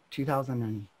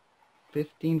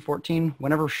 2015, 14,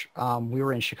 whenever we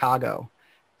were in Chicago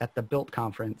at the Built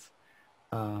conference.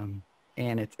 And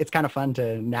it's kind of fun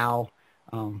to now,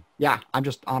 yeah, I'm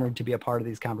just honored to be a part of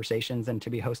these conversations and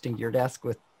to be hosting Your Desk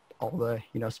with all the,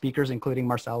 you know, speakers, including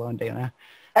Marcello and Dana.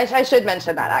 I should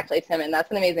mention that actually, Timon.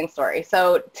 That's an amazing story.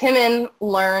 So Timon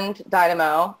learned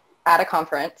Dynamo at a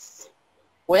conference,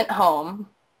 went home,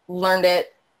 learned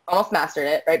it, almost mastered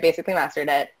it, right? Basically mastered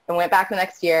it, and went back the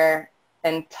next year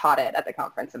and taught it at the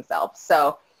conference himself.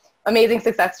 So amazing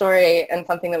success story and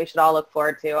something that we should all look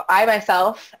forward to. I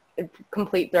myself,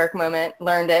 complete dark moment,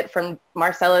 learned it from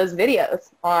Marcello's videos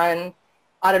on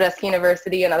Autodesk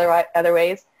University and other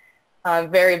ways.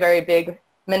 Very, very big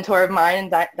mentor of mine in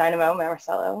Dynamo,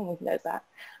 Marcello, who knows that.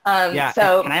 Yeah,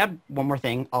 so can I add one more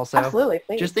thing also? Absolutely,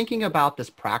 please. Just thinking about this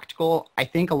practical, I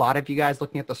think a lot of you guys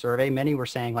looking at the survey, many were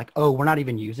saying like, oh, we're not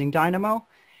even using Dynamo.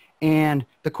 And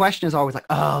the question is always like,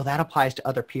 oh, that applies to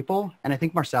other people. And I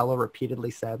think Marcello repeatedly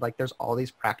said like, there's all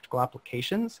these practical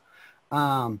applications.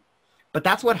 But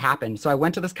that's what happened. So I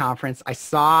went to this conference, I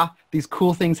saw these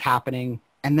cool things happening,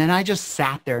 and then I just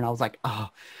sat there and I was like, oh,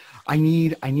 I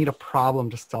need a problem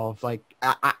to solve. Like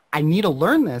I need to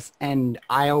learn this. And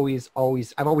I've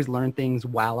always learned things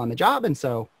while on the job. And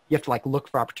so you have to like look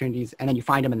for opportunities, and then you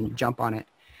find them and then you jump on it.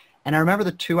 And I remember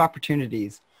the two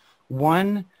opportunities.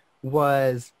 One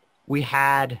was we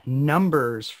had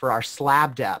numbers for our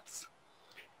slab depths.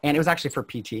 And it was actually for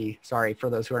PT, sorry for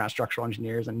those who are not structural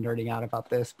engineers and nerding out about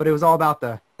this, but it was all about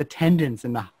the tendons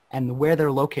and where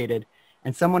they're located.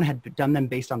 And someone had done them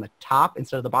based on the top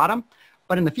instead of the bottom.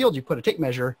 But in the field, you put a tape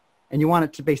measure and you want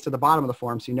it to base to the bottom of the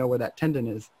form so you know where that tendon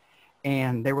is.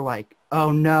 And they were like,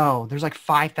 oh no, there's like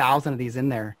 5,000 of these in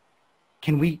there.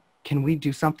 Can we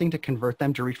do something to convert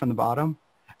them to reach from the bottom?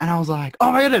 And I was like,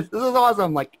 oh my goodness, this is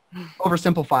awesome. Like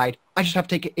oversimplified. I just have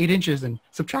to take 8 inches and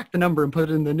subtract the number and put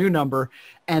it in the new number,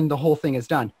 and the whole thing is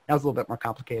done. That was a little bit more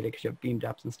complicated because you have beam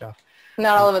depths and stuff.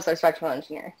 Not all of us are structural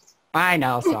engineers. I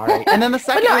know, sorry. And then the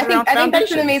second But no, was around I think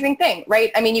that's an foundations. amazing thing,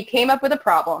 right? I mean, you came up with a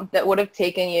problem that would have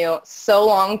taken you so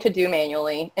long to do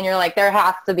manually, and you're like, there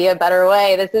has to be a better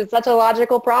way. This is such a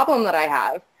logical problem that I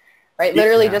have, right?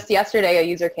 Literally just yesterday, a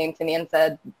user came to me and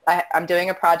said, I'm doing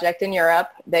a project in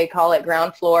Europe. They call it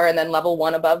ground floor and then level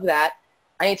 1 above that.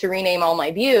 I need to rename all my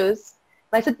views.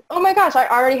 And I said, oh my gosh, I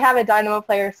already have a Dynamo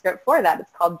player script for that. It's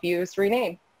called views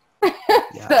rename.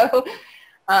 So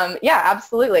Yeah,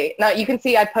 absolutely. Now you can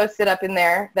see I posted up in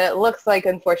there that it looks like,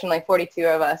 unfortunately,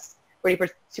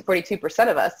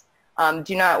 42% of us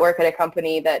do not work at a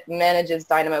company that manages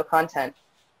Dynamo content,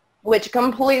 which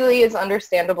completely is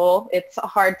understandable. It's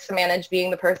hard to manage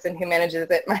being the person who manages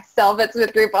it myself at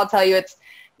Smith Group. I'll tell you, it's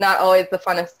not always the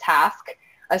funnest task,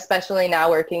 especially now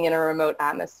working in a remote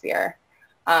atmosphere.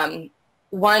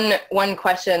 One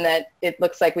question that it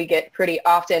looks like we get pretty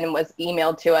often and was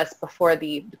emailed to us before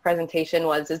the presentation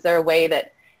was, is there a way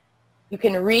that you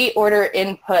can reorder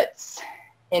inputs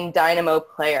in Dynamo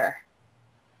Player?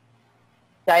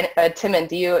 Timon,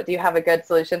 do you have a good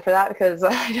solution for that? Because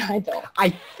I don't.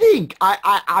 I think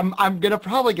I'm gonna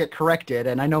probably get corrected,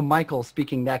 and I know Michael's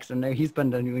speaking next, and I know he's been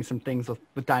doing some things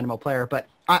with Dynamo Player, but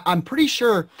I'm pretty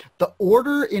sure the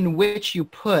order in which you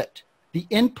put the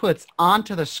inputs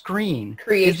onto the screen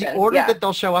is the order that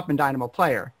they'll show up in Dynamo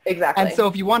Player. Exactly. And so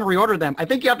if you want to reorder them, I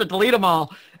think you have to delete them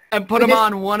all and put them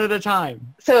on one at a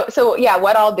time. So yeah,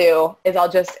 what I'll do is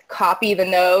I'll just copy the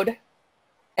node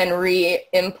and rewire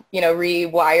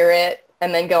it,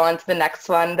 and then go on to the next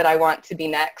one that I want to be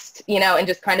next, and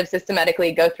just kind of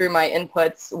systematically go through my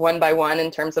inputs one by one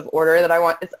in terms of order that I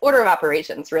want. It's order of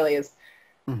operations really is.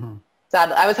 Mm-hmm.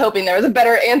 Sad. I was hoping there was a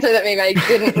better answer that maybe I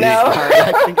didn't know.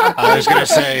 I was going to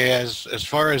say, as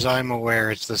far as I'm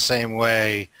aware, it's the same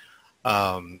way.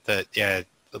 That a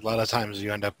lot of times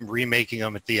you end up remaking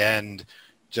them at the end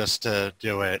just to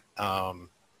do it.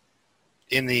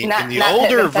 In the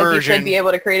older version, you should be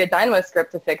able to create a Dynamo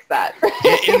script to fix that.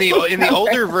 in the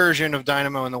older version of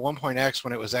Dynamo, in the 1.x,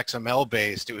 when it was XML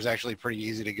based, it was actually pretty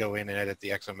easy to go in and edit the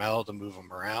XML to move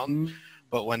them around. Mm-hmm.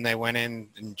 But when they went in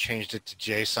and changed it to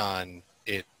JSON,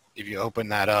 if you open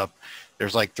that up,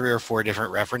 there's like 3 or 4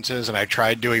 different references, and I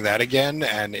tried doing that again,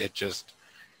 and it just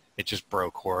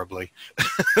broke horribly.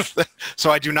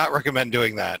 So I do not recommend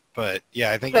doing that. But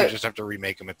yeah, I think you just have to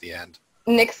remake them at the end.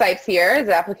 Nick Sipes here is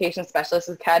an application specialist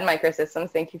with CAD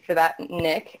Microsystems. Thank you for that,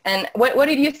 Nick. And what would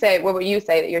you say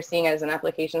that you're seeing as an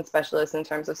application specialist in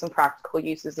terms of some practical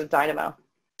uses of Dynamo?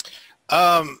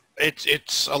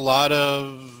 It's a lot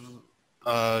of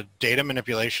data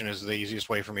manipulation is the easiest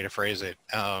way for me to phrase it,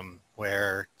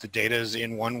 where the data is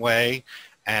in one way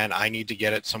and I need to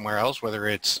get it somewhere else, whether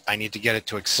it's I need to get it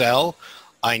to Excel,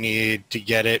 I need to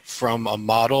get it from a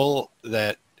model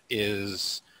that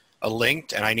is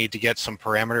linked, and I need to get some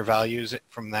parameter values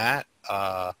from that.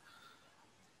 A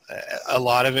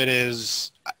lot of it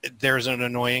is there's an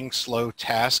annoying slow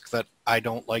task that I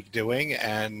don't like doing,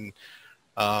 and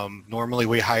normally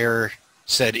we hire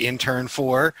said intern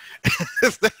for.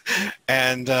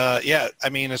 And yeah, I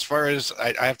mean, as far as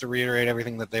I have to reiterate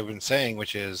everything that they've been saying,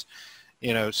 which is,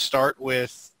 start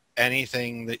with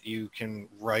anything that you can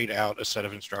write out a set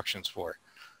of instructions for.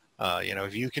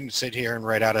 If you can sit here and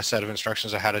write out a set of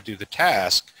instructions on how to do the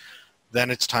task, then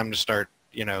it's time to start,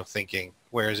 thinking.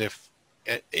 Whereas if,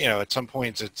 at some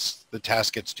points the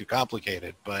task gets too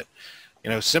complicated, but,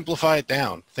 simplify it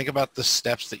down. Think about the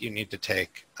steps that you need to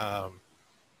take.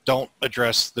 Don't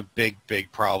address the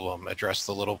big problem. Address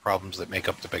the little problems that make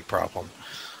up the big problem.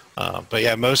 But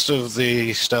yeah, most of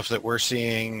the stuff that we're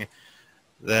seeing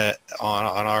that on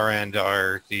our end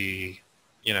are the,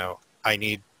 I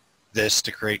need this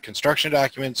to create construction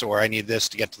documents, or I need this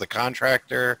to get to the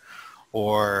contractor,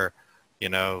 or,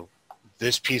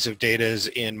 this piece of data is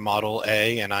in model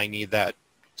A and I need that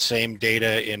same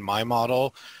data in my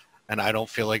model, and I don't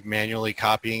feel like manually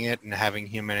copying it and having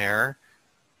human error.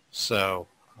 So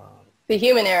the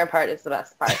human error part is the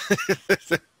best part.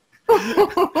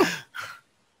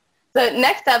 So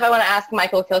next up, I want to ask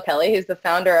Michael Kilkelly, who's the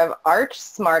founder of Arch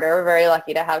Smarter. We're very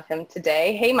lucky to have him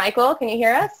today. Hey, Michael, can you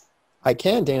hear us? I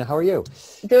can, Dana. How are you?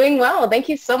 Doing well. Thank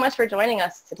you so much for joining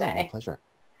us today. Oh, my pleasure.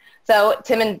 So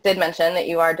Timon did mention that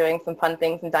you are doing some fun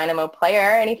things in Dynamo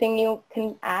Player. Anything you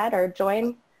can add or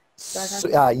join?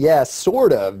 Yeah,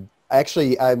 sort of.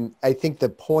 Actually, I think the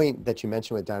point that you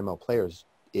mentioned with Dynamo Players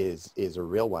is a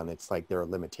real one. It's like there are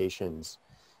limitations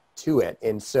to it.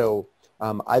 And so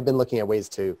I've been looking at ways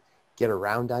to get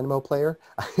around Dynamo Player,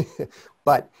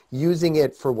 but using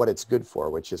it for what it's good for,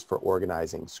 which is for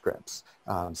organizing scripts.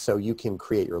 So you can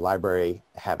create your library,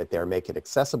 have it there, make it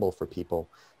accessible for people,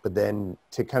 but then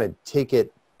to kind of take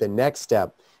it the next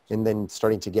step and then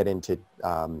starting to get into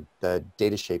the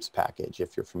data shapes package,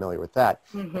 if you're familiar with that,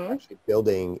 actually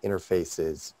building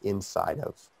interfaces inside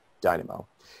of Dynamo.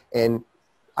 And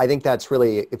I think that's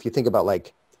really, if you think about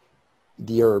like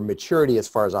your maturity as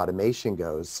far as automation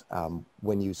goes,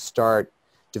 when you start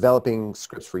developing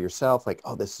scripts for yourself, like,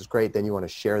 oh, this is great, then you want to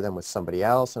share them with somebody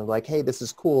else and like, hey, this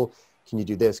is cool, can you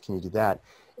do this, can you do that?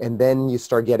 And then you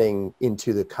start getting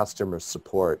into the customer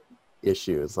support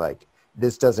issues like,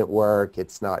 this doesn't work,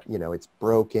 it's not, it's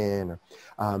broken.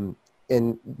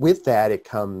 And with that, it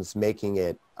comes making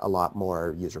it a lot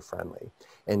more user-friendly.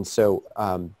 And so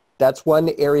that's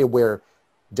one area where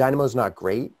Dynamo's not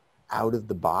great out of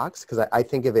the box, because I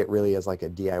think of it really as like a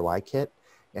DIY kit,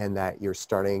 and that you're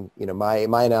starting, my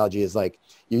analogy is like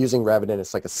you're using Revit and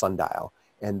it's like a sundial.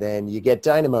 And then you get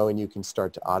Dynamo and you can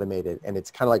start to automate it. And it's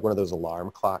kind of like one of those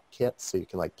alarm clock kits. So you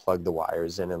can like plug the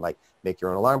wires in and like make your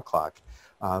own alarm clock.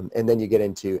 And then you get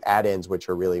into add-ins, which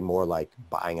are really more like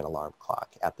buying an alarm clock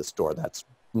at the store that's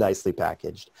nicely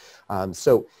packaged.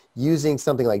 So using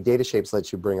something like Data Shapes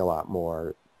lets you bring a lot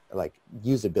more like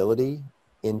usability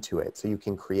into it. So you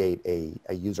can create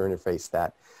a user interface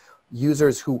that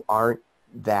users who aren't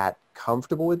that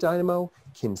comfortable with Dynamo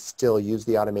can still use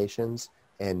the automations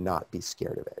and not be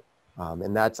scared of it.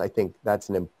 And I think that's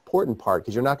an important part,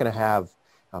 because you're not going to have,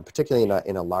 particularly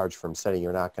in a large firm setting,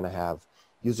 you're not going to have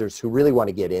users who really want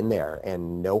to get in there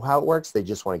and know how it works. They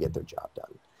just want to get their job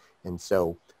done. And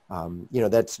so,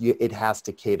 it has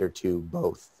to cater to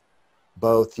both,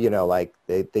 like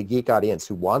the geek audience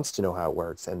who wants to know how it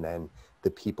works, and then the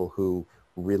people who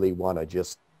really want to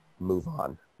just move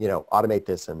on, automate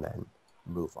this and then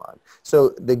move on. So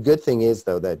the good thing is,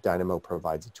 though, that Dynamo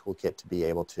provides a toolkit to be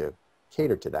able to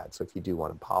cater to that. So if you do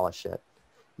want to polish it,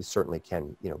 you certainly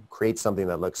can, create something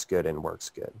that looks good and works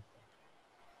good.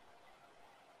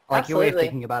 I like your way of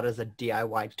thinking about it as a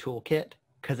DIY toolkit,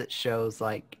 because it shows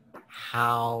like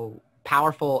how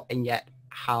powerful and yet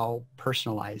how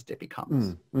personalized it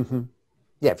becomes. Mm-hmm.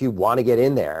 Yeah, if you want to get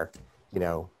in there,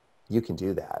 you can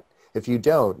do that. If you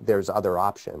don't, there's other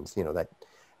options, that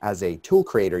as a tool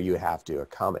creator you have to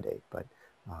accommodate, but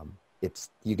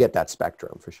you get that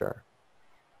spectrum for sure.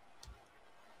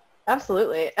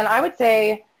 Absolutely. And I would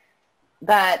say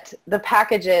that the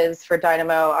packages for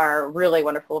Dynamo are really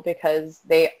wonderful, because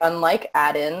they, unlike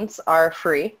add-ins, are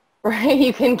free, right?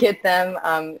 You can get them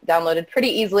downloaded pretty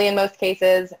easily in most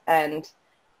cases, and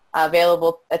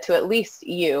available to at least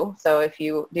you. So if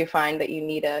you do find that you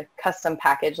need a custom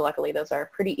package, luckily those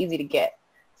are pretty easy to get.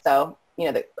 So,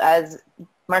 as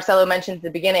Marcello mentioned at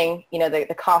the beginning,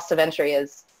 the cost of entry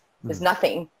is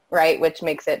nothing, right? Which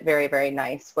makes it very, very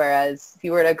nice. Whereas if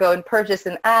you were to go and purchase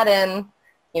an add-in,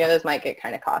 those might get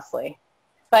kind of costly.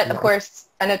 But of course,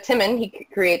 I know Timon, he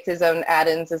creates his own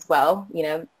add-ins as well,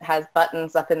 has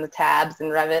buttons up in the tabs in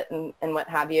Revit and what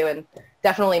have you. And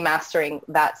definitely mastering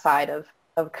that side of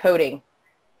coding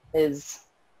is,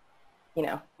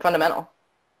 fundamental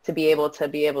to be able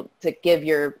to give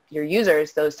your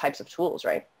users those types of tools,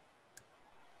 right?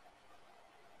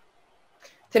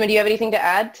 Timon, do you have anything to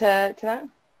add to that?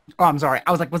 Oh, I'm sorry.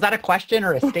 I was like, was that a question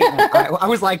or a statement? I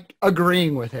was like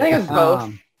agreeing with it. I think it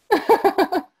was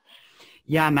both.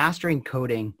 Yeah, mastering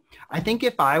coding. I think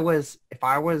if I was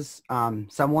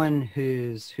someone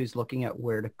who's looking at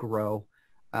where to grow,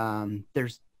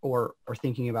 or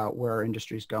thinking about where our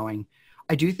industry is going,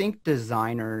 I do think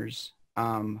designers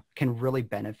can really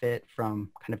benefit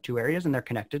from kind of two areas, and they're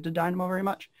connected to Dynamo very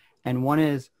much. And one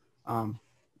is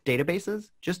databases,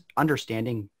 just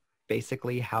understanding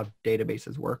basically how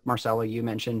databases work. Marcello, you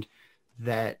mentioned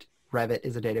that Revit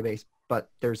is a database, but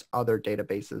there's other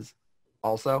databases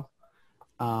also.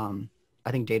 I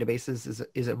think databases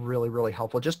is a really, really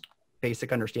helpful, just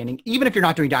basic understanding. Even if you're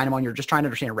not doing Dynamo and you're just trying to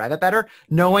understand Revit better,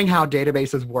 knowing how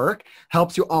databases work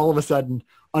helps you all of a sudden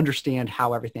understand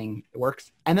how everything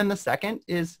works. And then the second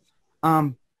is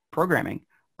programming.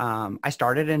 I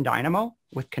started in Dynamo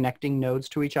with connecting nodes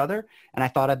to each other, and I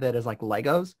thought of it as like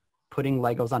Legos, putting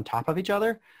Legos on top of each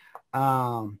other.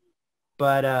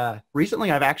 But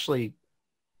recently I've actually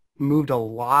moved a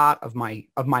lot of my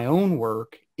own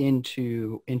work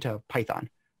into Python.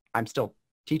 I'm still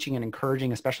teaching and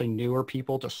encouraging, especially newer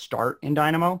people, to start in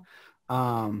Dynamo.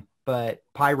 But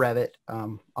PyRevit,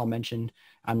 I'll mention,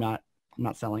 I'm not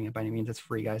selling it by any means. It's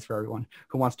free, guys, for everyone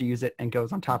who wants to use it and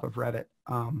goes on top of Revit.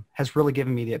 Has really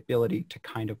given me the ability to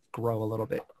kind of grow a little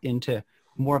bit into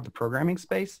more of the programming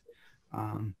space.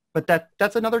 But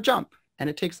that's another jump, and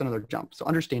it takes another jump. So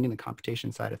understanding the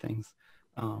computation side of things.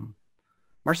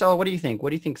 Marcello, what do you think? What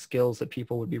do you think skills that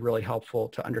people would be really helpful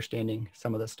to understanding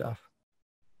some of this stuff?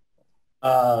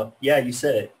 Yeah, you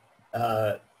said it.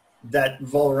 That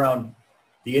revolve around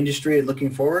the industry and looking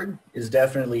forward is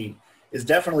definitely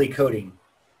coding,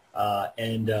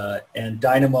 and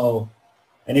Dynamo.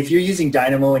 And if you're using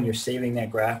Dynamo and you're saving that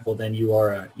graph, well, then you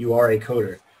are a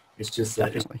coder. It's just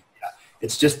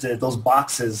that those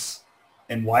boxes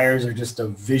and wires are just a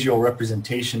visual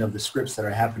representation of the scripts that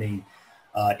are happening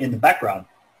in the background,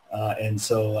 and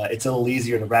so it's a little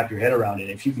easier to wrap your head around it.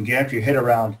 If you can wrap your head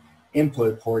around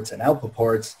input ports and output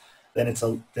ports, then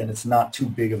it's not too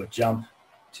big of a jump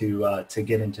to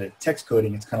get into text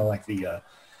coding. It's kind of like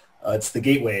it's the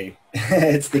gateway.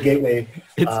 It's the gateway.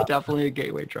 It's definitely a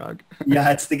gateway drug. Yeah,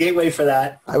 it's the gateway for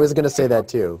that. I was going to say that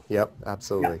too. Yep,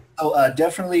 absolutely. Yeah. So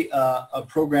definitely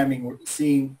programming, we're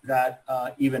seeing that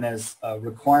even as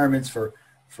requirements for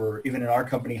even in our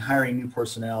company hiring new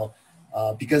personnel,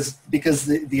 because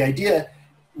the idea,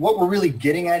 what we're really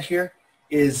getting at here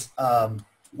is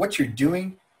what you're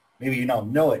doing, maybe you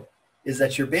don't know it, is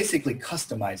that you're basically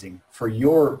customizing for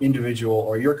your individual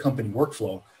or your company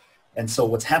workflow. And so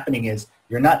what's happening is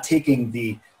you're not taking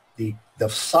the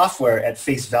software at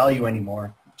face value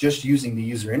anymore, just using the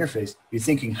user interface. You're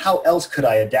thinking, how else could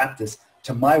I adapt this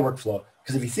to my workflow?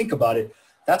 Because if you think about it,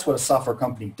 that's what a software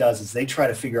company does, is they try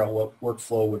to figure out what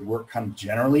workflow would work kind of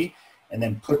generally and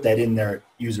then put that in their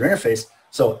user interface.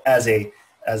 So as a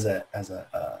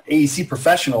AEC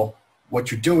professional, what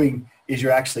you're doing is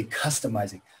you're actually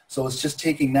customizing. So it's just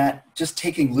taking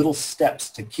little steps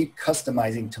to keep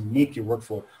customizing to make your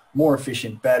workflow more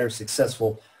efficient, better,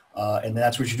 successful. And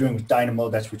that's what you're doing with Dynamo.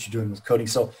 That's what you're doing with coding.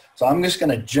 So I'm just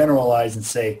going to generalize and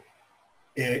say,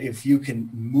 if you can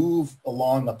move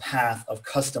along the path of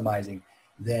customizing,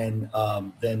 then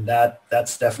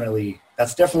that's definitely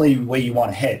the way you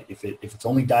want to head. If it's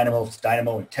only Dynamo, if it's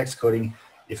Dynamo and text coding,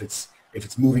 if it's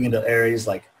moving into areas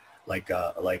like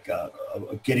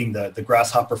getting the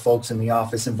grasshopper folks in the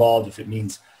office involved, if it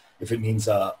means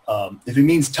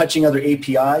touching other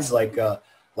APIs like the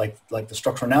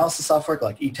structural analysis software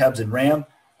like ETABS and RAM.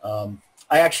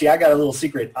 I got a little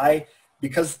secret.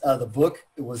 Because the book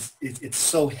it's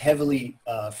so heavily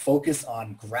focused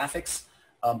on graphics,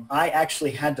 I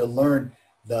actually had to learn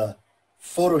the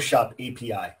Photoshop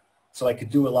API so I could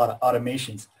do a lot of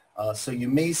automations. So you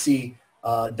may see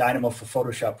Dynamo for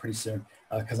Photoshop pretty soon,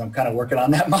 because I'm kind of working on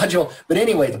that module. But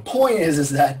anyway, the point is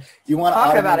that you want to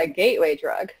talk about a gateway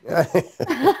drug.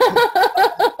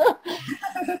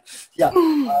 Yeah.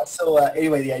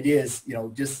 Anyway, the idea is,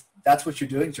 just that's what you're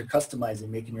doing. Is you're customizing,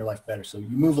 making your life better. So you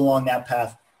move along that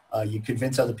path. You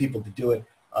convince other people to do it.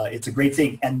 It's a great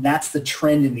thing, and that's the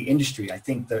trend in the industry. I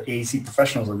think the AEC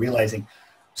professionals are realizing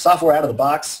software out of the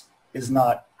box is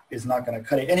not going to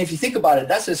cut it. And if you think about it,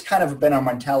 that's just kind of been our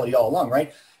mentality all along,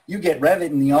 right? You get Revit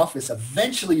in the office,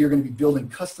 eventually you're going to be building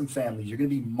custom families. You're going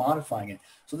to be modifying it.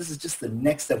 So this is just the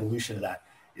next evolution of that,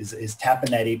 is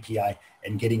tapping that API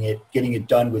and getting it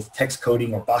done with text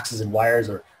coding or boxes and wires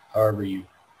or however you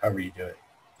do it.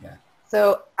 Yeah.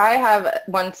 So I have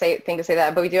one thing to say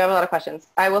that, but we do have a lot of questions.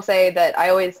 I will say that I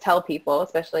always tell people,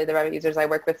 especially the Revit users I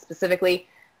work with specifically,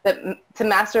 that to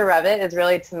master Revit is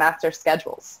really to master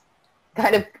schedules.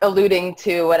 Kind of alluding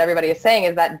to what everybody is saying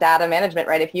is that data management,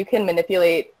 right? If you can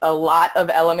manipulate a lot of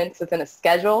elements within a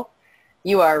schedule,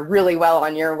 you are really well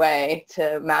on your way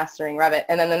to mastering Revit.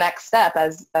 And then the next step,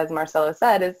 as Marcello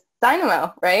said, is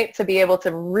Dynamo, right? To be able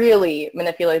to really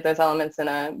manipulate those elements in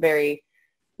a very,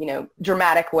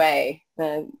 dramatic way,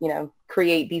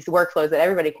 create these workflows that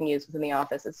everybody can use within the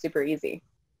office. It's super easy.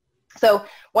 So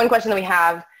one question that we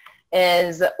have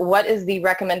is, what is the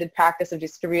recommended practice of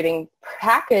distributing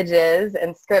packages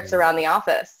and scripts around the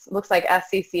office? Looks like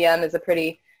SCCM is a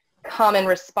pretty common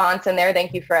response in there.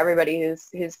 Thank you for everybody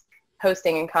who's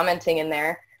posting and commenting in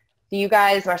there. Do you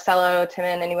guys, Marcello,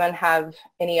 Timon, anyone have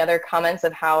any other comments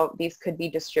of how these could be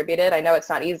distributed? I know it's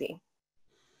not easy.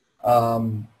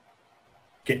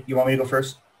 You want me to go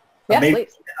first? Yes,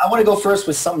 please. I want to go first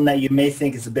with something that you may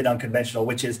think is a bit unconventional,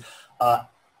 which is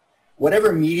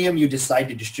whatever medium you decide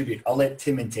to distribute. I'll let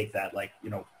Timon take that,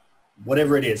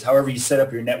 whatever it is, however you set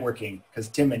up your networking, because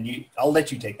Timon, I'll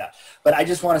let you take that. But I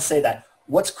just want to say that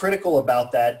what's critical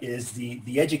about that is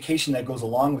the education that goes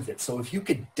along with it. So if you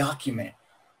could document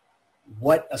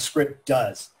what a script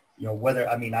does,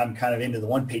 I'm kind of into the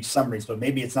one-page summaries, but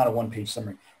maybe it's not a one-page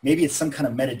summary. Maybe it's some kind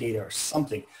of metadata or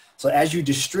something. So as you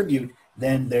distribute,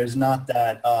 then there's not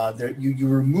that, you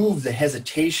remove the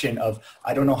hesitation of,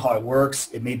 I don't know how it works,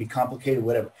 it may be complicated,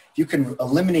 whatever. If you can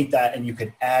eliminate that and you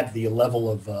can add the level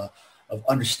of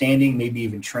understanding, maybe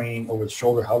even training over the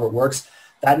shoulder, however it works,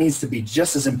 that needs to be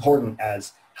just as important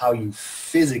as how you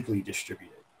physically distribute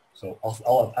it. So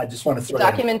I just want to throw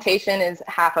documentation is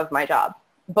half of my job,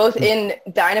 both in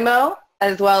Dynamo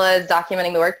as well as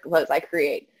documenting the workflows I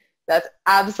create. That's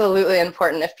absolutely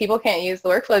important. If people can't use the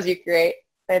workflows you create,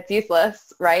 it's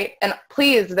useless, right? And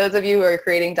please, those of you who are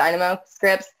creating Dynamo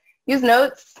scripts, use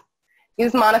notes,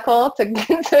 use Monocle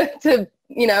to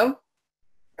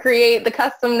create the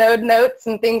custom node notes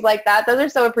and things like that. Those are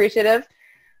so appreciative.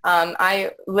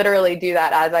 I literally do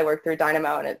that as I work through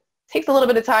Dynamo, and it takes a little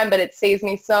bit of time, but it saves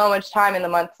me so much time in the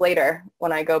months later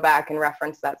when I go back and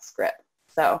reference that script.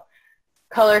 So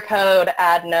Color code,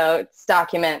 add notes,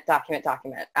 document.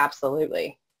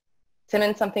 Absolutely.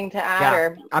 Timon, something to add? Yeah,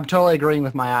 Or? I'm totally agreeing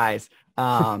with my eyes.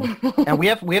 And we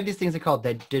have these things called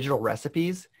the digital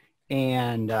recipes,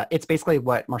 and it's basically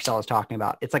what Marcello is talking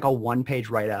about. It's like a one-page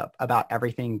write-up about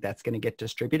everything that's going to get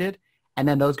distributed, and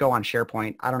then those go on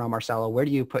SharePoint. I don't know, Marcello, where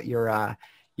do you put your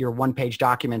one-page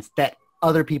documents that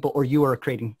other people or you are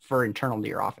creating for internal to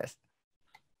your office?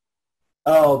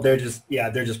 Oh, they're just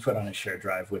put on a shared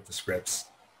drive with the scripts.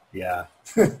 Yeah.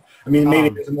 I mean, maybe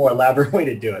there's a more elaborate way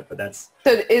to do it, but that's.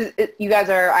 So you guys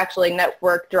are actually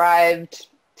network drived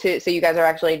so you guys are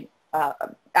actually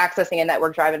accessing a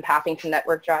network drive and pathing to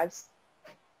network drives?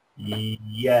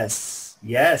 Yes.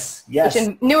 Which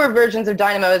in newer versions of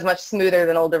Dynamo is much smoother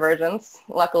than older versions,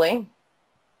 luckily.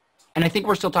 And I think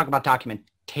we're still talking about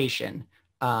documentation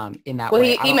in that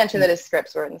way. Well, he mentioned that his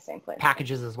scripts were in the same place.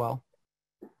 Packages as well.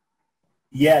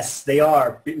 Yes, they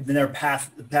are. Their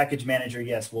the package manager,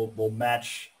 yes, will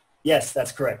match. Yes,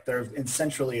 that's correct. They're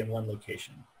centrally in one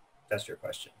location. That's your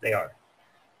question. They are.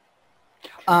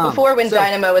 Before, when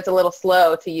Dynamo was a little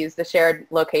slow to use the shared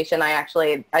location, I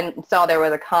saw there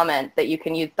was a comment that you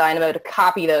can use Dynamo to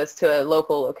copy those to a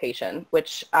local location,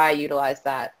 which I utilized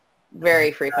that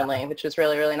very frequently, which was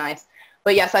really, really nice.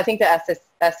 But yes, I think the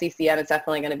SCCM is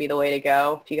definitely going to be the way to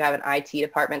go. If you have an IT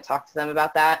department, talk to them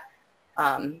about that.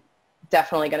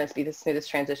 Definitely going to be the smoothest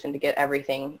transition to get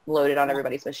everything loaded on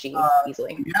everybody's machine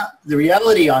easily. Yeah, the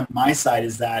reality on my side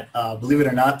is that, believe it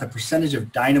or not, the percentage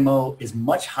of Dynamo is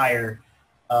much higher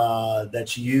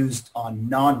that's used on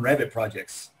non-Revit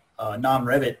projects,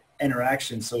 non-Revit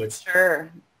interactions. So it's sure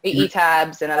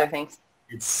E-tabs and other things.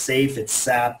 It's safe. It's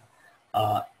SAP.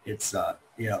 It's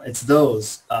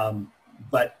those.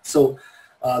 But so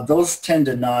those tend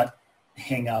to not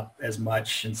hang up as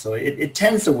much, and so it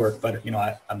tends to work. But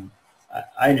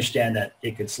I understand that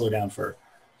it could slow down for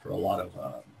a lot of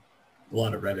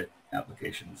Revit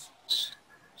applications.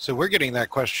 So we're getting that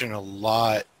question a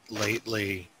lot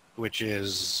lately, which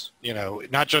is,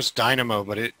 not just Dynamo,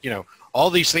 but all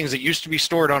these things that used to be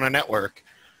stored on a network,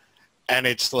 and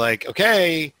it's like,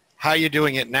 okay, how are you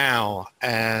doing it now?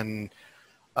 And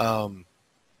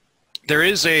there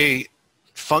is a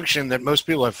function that most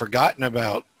people have forgotten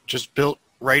about, just built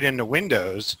right into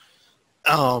Windows.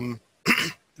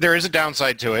 There is a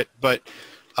downside to it, but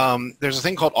there's a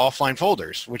thing called offline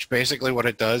folders, which basically what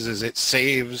it does is it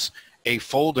saves a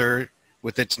folder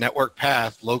with its network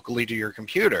path locally to your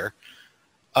computer.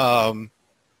 And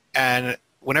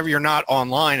whenever you're not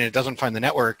online and it doesn't find the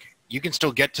network, you can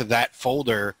still get to that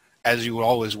folder as you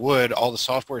always would. All the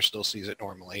software still sees it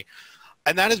normally.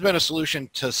 And that has been a solution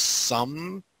to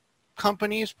some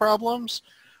companies' problems.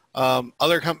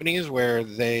 Other companies where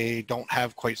they don't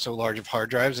have quite so large of hard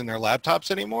drives in their laptops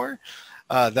anymore,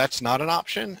 that's not an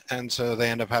option, and so they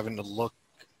end up having to look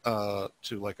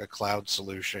to like a cloud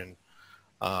solution.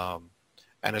 And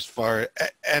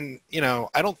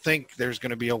I don't think there's going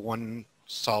to be a one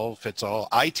solve fits all.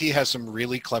 IT has some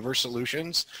really clever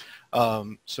solutions,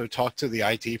 so talk to the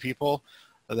IT people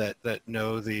that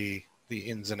know the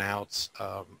ins and outs.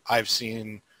 I've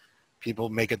seen people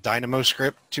make a Dynamo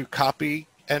script to copy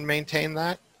and maintain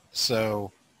that.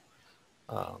 So,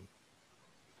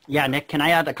 yeah, Nick, can I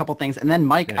add a couple things? And then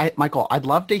Michael, I'd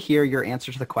love to hear your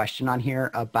answer to the question on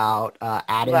here about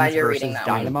add-ins versus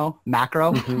Dynamo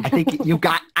macro. I think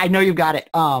I know you've got it.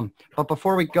 But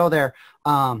before we go there,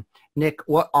 Nick,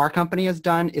 what our company has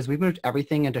done is we've moved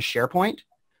everything into SharePoint.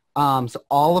 So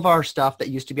all of our stuff that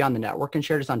used to be on the network and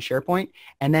shared is on SharePoint.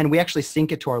 And then we actually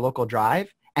sync it to our local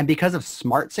drive. And because of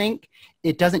Smart Sync,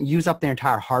 it doesn't use up their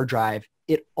entire hard drive.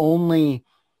 It only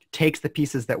takes the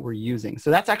pieces that we're using.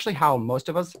 So that's actually how most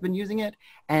of us have been using it.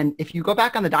 And if you go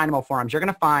back on the Dynamo forums, you're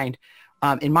going to find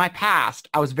in my past,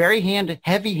 I was very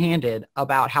heavy-handed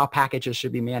about how packages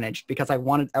should be managed because I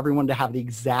wanted everyone to have the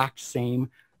exact same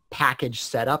package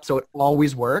setup. So it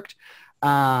always worked.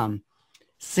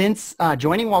 Since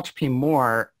joining Walter P.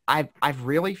 Moore, I've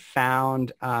really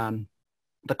found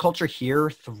the culture here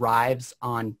thrives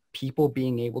on people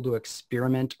being able to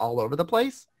experiment all over the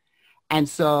place. And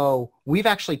so we've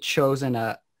actually chosen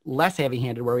a less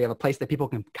heavy-handed where we have a place that people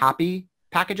can copy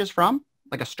packages from,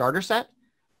 like a starter set.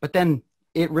 But then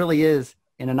it really is,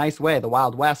 in a nice way, the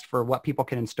Wild West for what people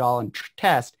can install and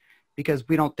test because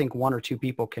we don't think one or two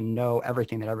people can know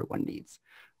everything that everyone needs.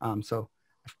 So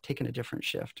I've taken a different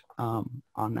shift on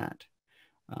that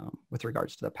with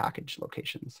regards to the package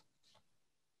locations.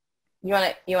 You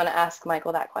want to ask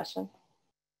Michael that question?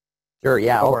 Sure,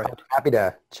 yeah, I'm happy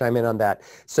to chime in on that.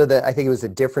 So I think it was the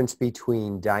difference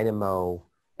between Dynamo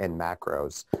and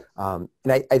macros. And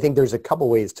I think there's a couple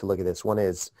ways to look at this. One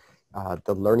is,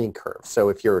 the learning curve. So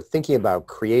if you're thinking about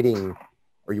creating,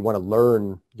 or you want to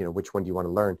learn, which one do you want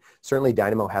to learn? Certainly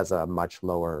Dynamo has a much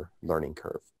lower learning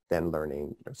curve than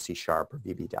learning C# or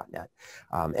VB.NET.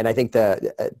 And I think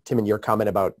Tim, and your comment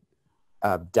about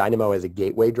Dynamo as a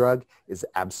gateway drug is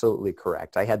absolutely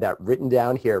correct. I had that written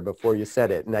down here before you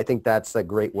said it, and I think that's a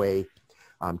great way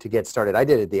to get started. I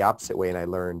did it the opposite way, and I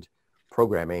learned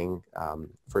programming,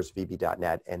 first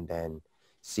VB.NET and then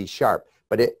C#.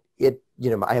 But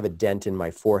I have a dent in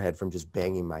my forehead from just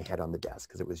banging my head on the desk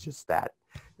because it was just that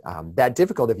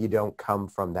difficult if you don't come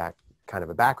from that kind of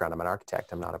a background. I'm an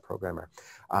architect, I'm not a programmer.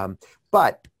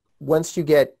 But once you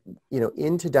get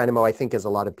into Dynamo, I think as a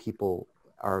lot of people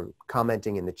are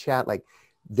commenting in the chat, like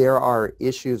there are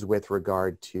issues with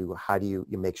regard to how do you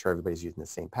make sure everybody's using the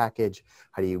same package?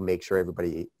 How do you make sure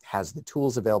everybody has the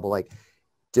tools available? Like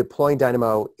deploying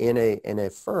Dynamo in a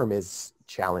firm is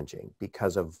challenging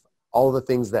because of all the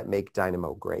things that make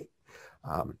Dynamo great.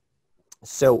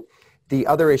 So the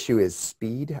other issue is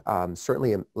speed.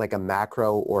 Certainly like a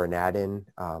macro or an add-in,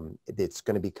 it's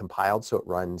going to be compiled so it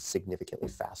runs significantly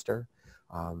faster.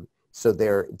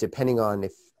 So depending on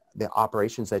if the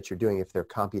operations that you're doing, if they're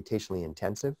computationally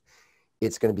intensive,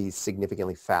 it's going to be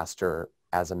significantly faster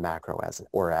as a macro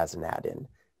or as an add-in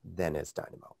than as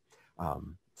Dynamo.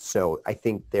 So I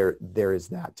think there is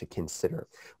that to consider.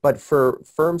 But for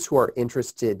firms who are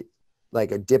interested,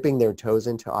 like dipping their toes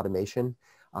into automation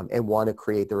and want to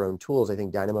create their own tools, I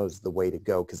think Dynamo is the way to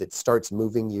go because it starts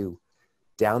moving you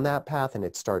down that path and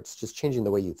it starts just changing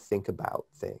the way you think about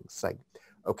things. Like,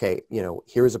 okay,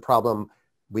 here's a problem.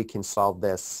 We can solve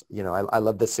this. I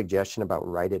love the suggestion about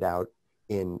write it out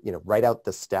write out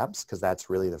the steps because that's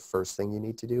really the first thing you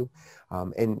need to do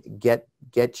and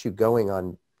get you going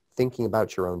on thinking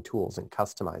about your own tools and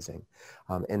customizing.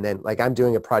 And then like I'm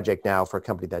doing a project now for a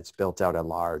company that's built out a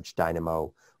large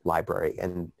Dynamo library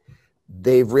and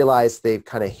they've realized they've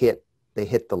kind of hit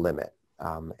the limit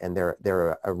and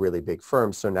they're a really big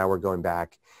firm. So now we're going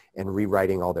back and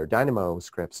rewriting all their Dynamo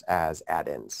scripts as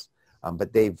add-ins.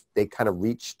 But they kind of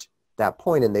reached that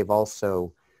point and they've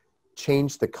also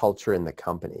changed the culture in the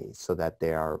company so that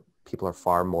people are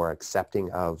far more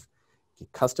accepting of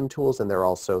custom tools and they're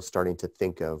also starting to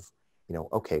think of,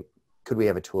 okay, could we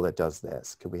have a tool that does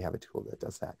this? Could we have a tool that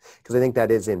does that? Because I think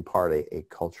that is in part a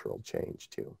cultural change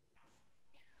too.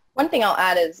 One thing I'll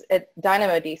add is at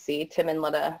Dynamo DC, Tim and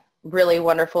led a really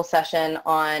wonderful session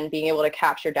on being able to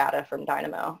capture data from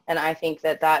Dynamo. And I think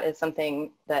that is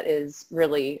something that is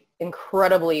really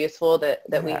incredibly useful that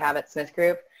we have at Smith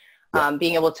Group. Yeah.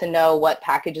 Being able to know what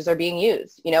packages are being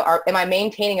used. Am I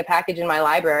maintaining a package in my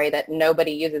library that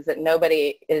nobody uses, that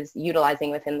nobody is utilizing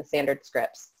within the standard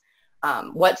scripts?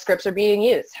 What scripts are being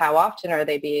used? How often are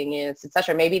they being used,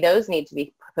 etc. Maybe those need to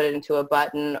be put into a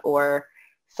button or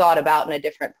thought about in a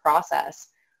different process.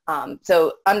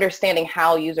 So understanding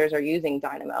how users are using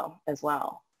Dynamo as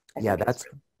well. Yeah,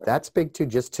 that's big too,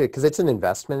 because it's an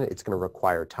investment. It's going to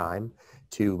require time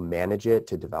to manage it,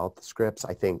 to develop the scripts.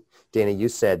 I think, Dana, you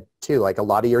said too, like a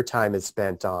lot of your time is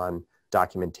spent on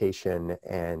documentation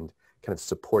and kind of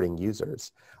supporting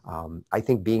users. I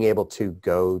think being able to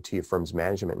go to your firm's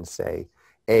management and say,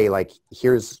 like,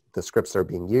 here's the scripts that are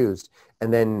being used,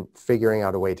 and then figuring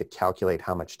out a way to calculate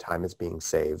how much time is being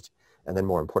saved, and then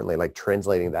more importantly, like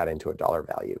translating that into a dollar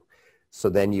value. So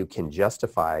then you can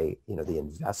justify, the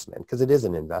investment, because it is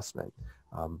an investment.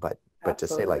 But to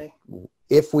say like,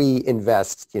 if we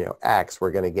invest, X,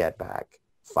 we're going to get back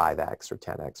 5X or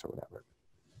 10X or whatever.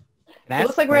 It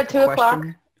looks like we're at 2 o'clock.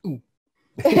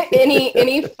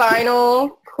 Any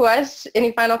final question,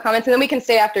 any final comments? And then we can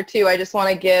stay after 2. I just want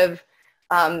to give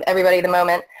everybody the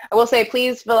moment. I will say,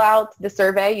 please fill out the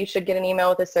survey. You should get an email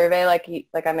with a survey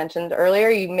like I mentioned earlier.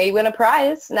 You may win a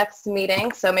prize next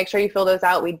meeting, so make sure you fill those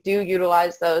out. We do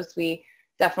utilize those. We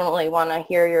definitely want to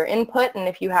hear your input, and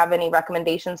if you have any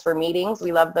recommendations for meetings,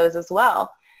 we love those as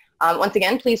well. Once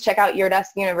again, please check out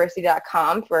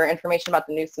yourdeskuniversity.com for information about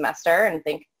the new semester, and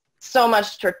thank so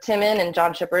much to Timon and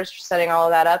John Shippers for setting all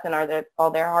of that up and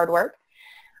all their hard work.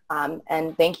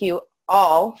 And thank you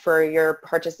all for your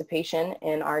participation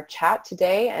in our chat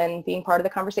today and being part of the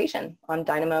conversation on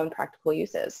Dynamo and practical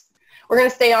uses. We're going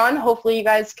to stay on. Hopefully you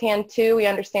guys can too. We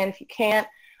understand if you can't.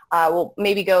 We'll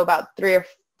maybe go about 3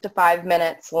 to 5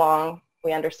 minutes long.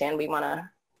 We understand we want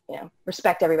to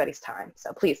respect everybody's time.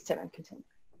 So please, Tim, continue.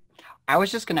 I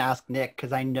was just going to ask Nick,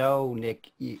 because I know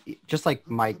Nick, just like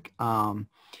Mike, I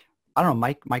don't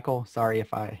know, Michael, sorry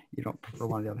if you don't prefer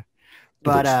one or the other.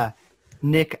 But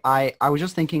Nick, I was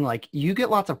just thinking, like, you get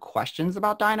lots of questions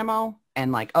about Dynamo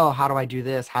and like, oh, how do I do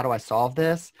this? How do I solve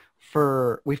this?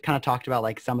 We've kind of talked about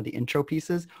like some of the intro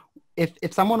pieces.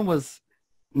 If someone was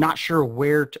not sure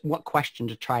what question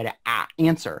to try to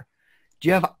answer, do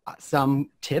you have some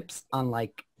tips on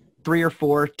like 3 or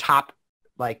 4 top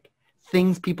like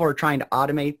things people are trying to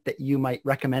automate that you might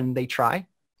recommend they try?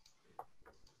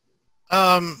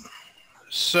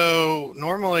 So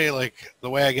normally, like the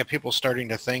way I get people starting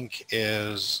to think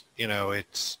is,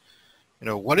 it's,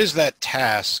 what is that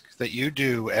task that you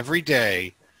do every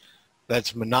day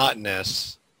that's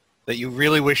monotonous that you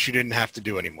really wish you didn't have to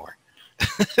do anymore?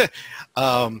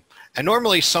 And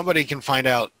normally somebody can find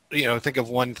out, think of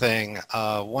one thing.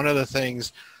 One of the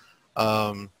things,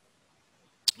 a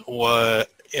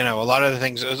lot of the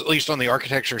things, at least on the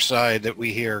architecture side, that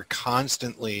we hear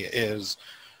constantly is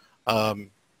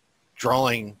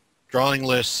drawing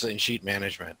lists and sheet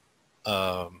management.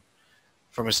 From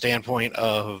a standpoint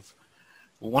of,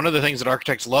 one of the things that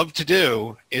architects love to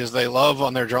do is they love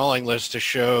on their drawing list to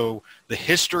show the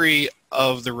history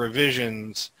of the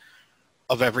revisions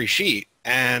of every sheet.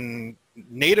 And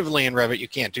natively in Revit, you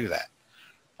can't do that.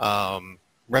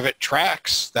 Revit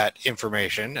tracks that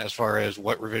information as far as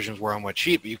what revisions were on what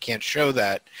sheet, but you can't show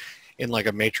that in like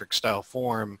a matrix style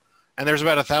form. And there's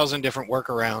about 1,000 different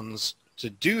workarounds to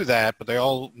do that, but they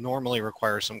all normally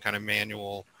require some kind of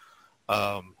manual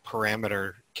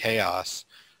parameter chaos.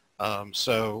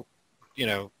 So,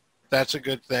 that's a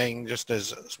good thing, just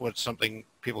as something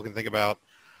people can think about.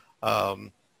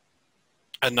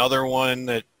 Another one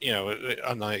that,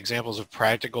 on the examples of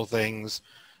practical things,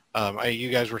 you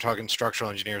guys were talking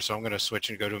structural engineers, so I'm going to switch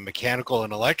and go to mechanical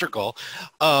and electrical.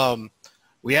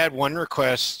 We had one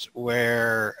request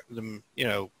where the,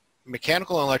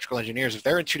 mechanical and electrical engineers, if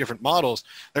they're in 2 different models,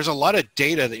 there's a lot of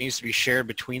data that needs to be shared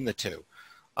between the 2.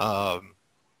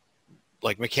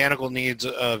 Like mechanical needs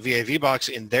a VAV box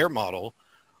in their model,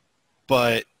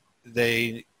 but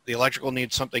the electrical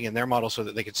needs something in their model so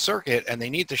that they could circuit, and they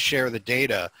need to share the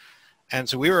data. And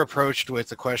so we were approached with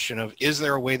the question of, is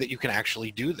there a way that you can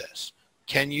actually do this?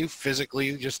 Can you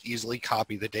physically just easily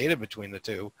copy the data between the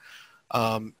 2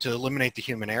 to eliminate the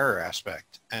human error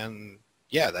aspect? And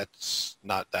yeah, that's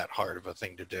not that hard of a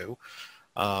thing to do.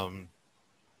 And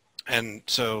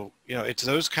so, it's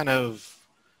those kind of,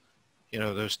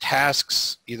 those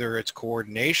tasks, either it's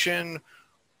coordination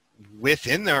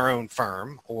within their own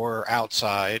firm or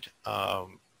outside.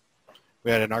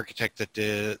 We had an architect that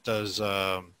does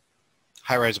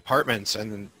high-rise apartments,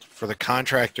 and then for the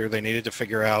contractor, they needed to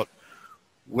figure out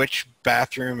which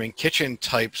bathroom and kitchen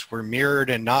types were mirrored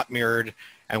and not mirrored,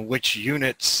 and which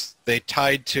units they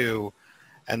tied to,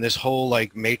 and this whole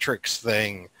like matrix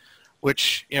thing,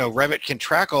 which, Revit can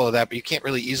track all of that, but you can't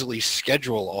really easily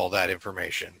schedule all that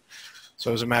information. So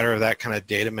it was a matter of that kind of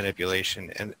data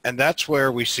manipulation. And that's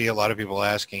where we see a lot of people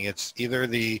asking. It's either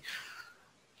the,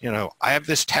 I have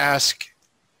this task,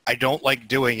 I don't like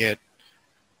doing it,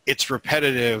 it's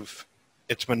repetitive,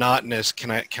 it's monotonous,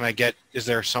 can I get, is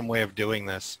there some way of doing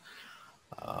this?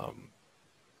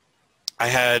 I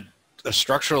had a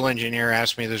structural engineer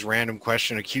ask me this random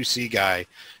question, a QC guy,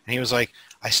 and he was like,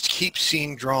 I keep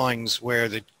seeing drawings where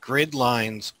the grid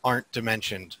lines aren't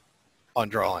dimensioned on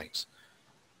drawings.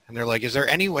 And they're like, is there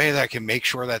any way that I can make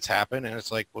sure that's happened? And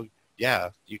it's like, well, yeah,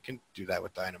 you can do that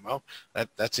with Dynamo.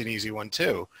 That's an easy one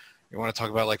too. You want to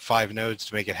talk about like 5 nodes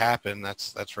to make it happen,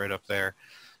 that's right up there.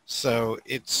 So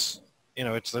it's,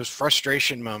 it's those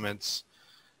frustration moments.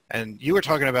 And you were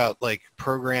talking about like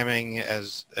programming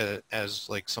as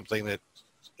like something that,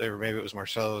 or maybe it was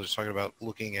Marcello was talking about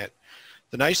looking at.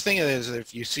 The nice thing is,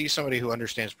 if you see somebody who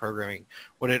understands programming,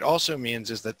 what it also means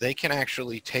is that they can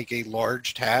actually take a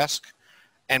large task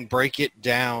and break it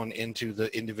down into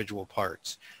the individual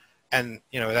parts. And,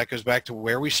 that goes back to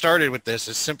where we started with this,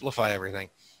 is simplify everything.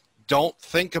 Don't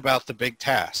think about the big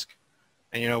task.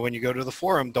 And, when you go to the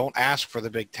forum, don't ask for the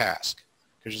big task,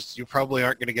 because you probably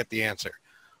aren't going to get the answer.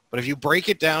 But if you break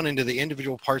it down into the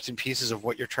individual parts and pieces of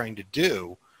what you're trying to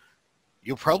do,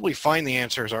 you'll probably find the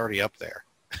answer is already up there.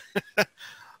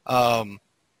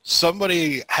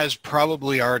 Somebody has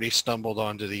probably already stumbled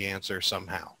onto the answer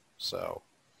somehow. So,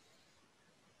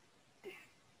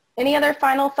 any other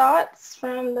final thoughts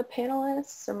from the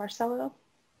panelists or Marcello?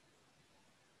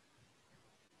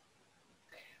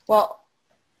 Well,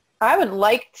 I would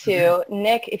like to,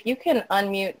 Nick, if you can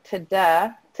unmute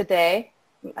today.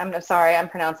 I'm sorry, I'm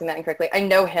pronouncing that incorrectly. I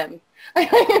know him.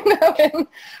 But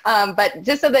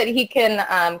just so that he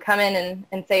can come in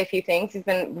and say a few things. He's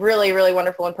been really, really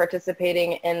wonderful in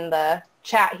participating in the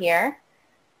chat here.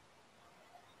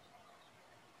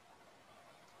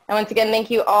 And once again, thank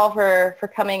you all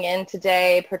for coming in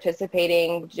today,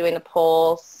 participating, doing the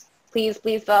polls. Please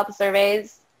fill out the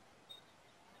surveys.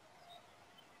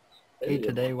 Hey,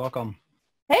 today, welcome.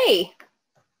 Hey.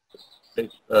 Hey,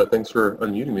 thanks for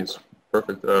unmuting me. It's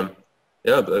perfect.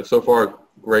 Yeah, so far,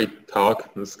 great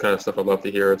talk. This is the kind of stuff I love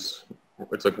to hear. It's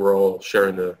like we're all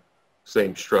sharing the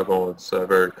same struggle. It's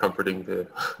very comforting to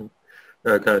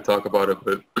kind of talk about it.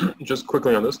 But just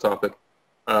quickly on this topic,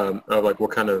 like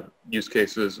what kind of use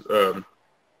cases,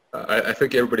 I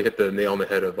think everybody hit the nail on the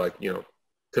head of like,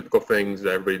 typical things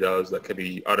that everybody does that can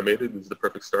be automated is the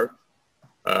perfect start.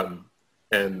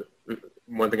 And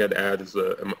one thing I'd add is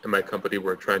in my company,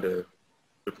 we're trying to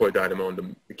deploy Dynamo,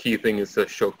 and the key thing is to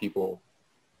show people,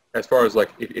 as far as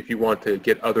like if you want to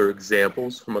get other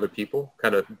examples from other people,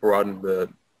 kind of broaden the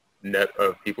net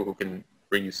of people who can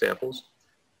bring you samples.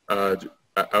 I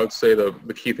would say the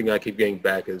key thing I keep getting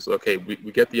back is, okay, we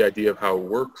get the idea of how it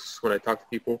works when I talk to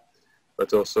people, but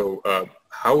it's also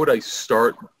how would I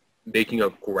start making a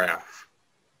graph?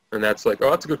 And that's like, oh,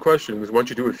 that's a good question, because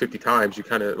once you do it 50 times, you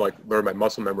kind of like learn by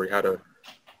muscle memory how to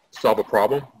solve a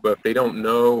problem. But if they don't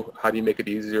know, how do you make it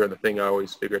easier? And the thing I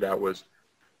always figured out was,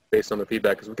 based on the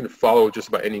feedback, is we can follow just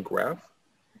about any graph,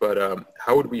 but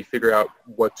how would we figure out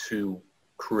what to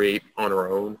create on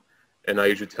our own? And I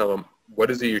usually tell them, what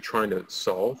is it you're trying to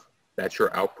solve? That's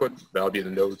your output. That'll be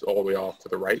the nodes all the way off to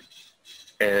the right.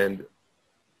 And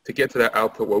to get to that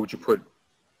output, what would you put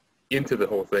into the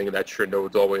whole thing? And that's your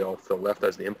nodes all the way off to the left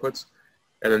as the inputs.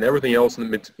 And then everything else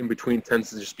in between tends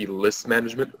to just be list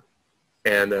management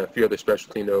and a few other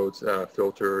specialty nodes,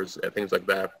 filters, and things like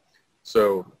that.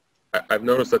 So I've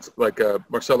noticed that's like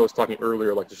Marcello was talking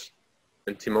earlier, like just,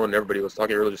 and Timon and everybody was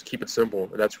talking earlier, just keep it simple.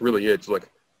 And that's really it. It's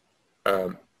like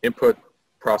input,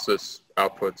 process,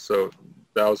 output. So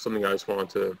that was something I just wanted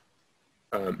to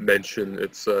mention.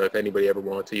 It's if anybody ever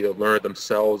wanted to either learn it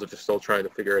themselves if they're still trying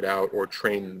to figure it out, or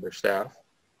train their staff,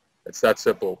 it's that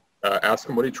simple. Ask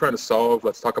them, what are you trying to solve?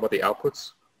 Let's talk about the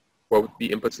outputs. What the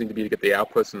inputs need to be to get the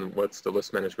outputs, and what's the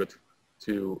list management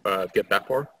to get that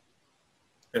far.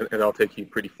 And I'll take you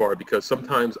pretty far, because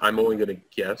sometimes I'm only going to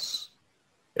guess,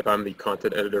 if I'm the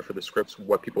content editor for the scripts,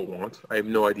 what people want. I have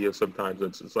no idea sometimes.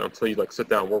 It's until you like sit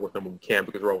down and work with them, and we can't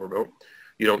because we're all remote.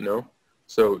 You don't know.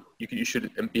 So you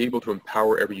should be able to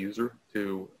empower every user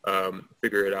to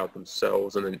figure it out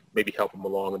themselves, and then maybe help them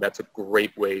along. And that's a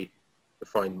great way to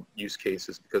find use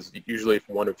cases, because usually if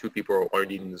one or two people are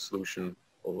needing the solution,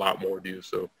 a lot more do.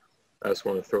 So I just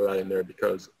want to throw that in there,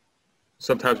 because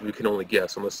sometimes we can only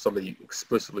guess unless somebody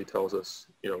explicitly tells us,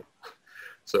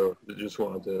 So I just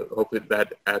wanted to, hopefully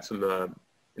that adds some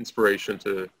inspiration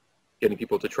to getting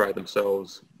people to try it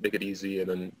themselves, make it easy,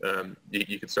 and then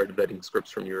you can start vetting scripts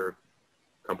from your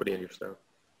company and your staff.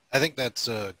 I think that's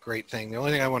a great thing. The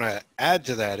only thing I want to add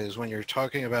to that is when you're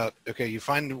talking about, okay, you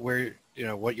find where,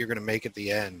 what you're going to make at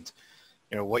the end,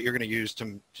 what you're going to use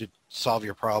to solve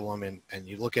your problem, and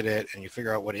you look at it and you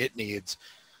figure out what it needs.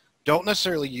 Don't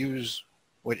necessarily use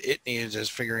what it needs as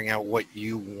figuring out what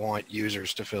you want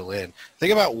users to fill in.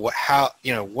 Think about what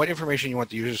information you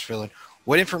want the users to fill in.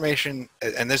 What information,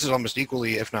 and this is almost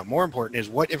equally, if not more important, is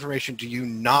what information do you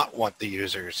not want the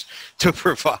users to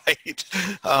provide?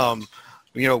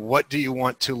 What do you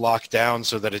want to lock down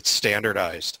so that it's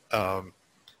standardized?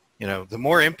 The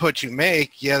more input you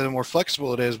make, the more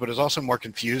flexible it is, but it's also more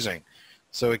confusing.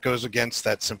 So it goes against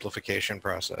that simplification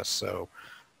process. So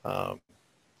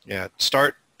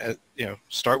start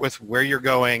with where you're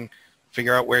going,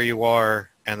 figure out where you are,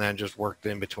 and then just work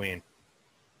in between.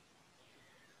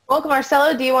 Well,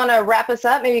 Marcello, do you want to wrap us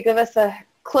up? Maybe give us a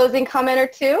closing comment or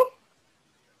two?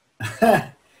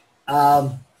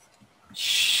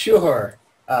 Sure.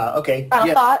 Okay.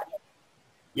 Final thought?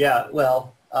 Yeah,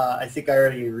 well, I think I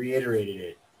already reiterated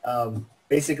it.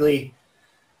 Basically,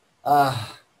 you're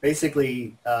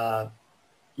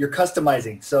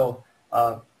customizing. So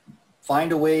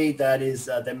find a way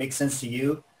that makes sense to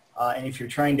you. And if you're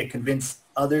trying to convince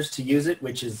others to use it,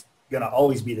 which is going to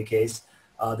always be the case,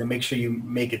 then make sure you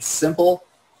make it simple.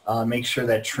 Make sure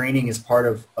that training is part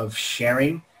of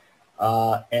sharing,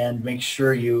 and make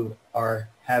sure you are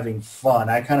having fun.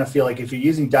 I kind of feel like if you're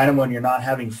using Dynamo and you're not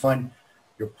having fun,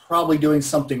 you're probably doing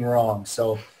something wrong.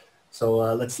 So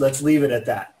let's leave it at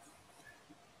that.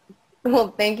 Well,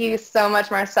 thank you so much,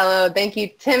 Marcello. Thank you,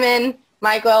 Timon,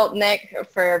 Michael, Nick,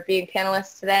 for being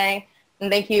panelists today.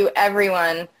 And thank you,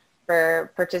 everyone,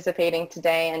 for participating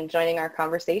today and joining our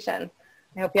conversation.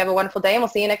 I hope you have a wonderful day, and we'll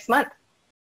see you next month.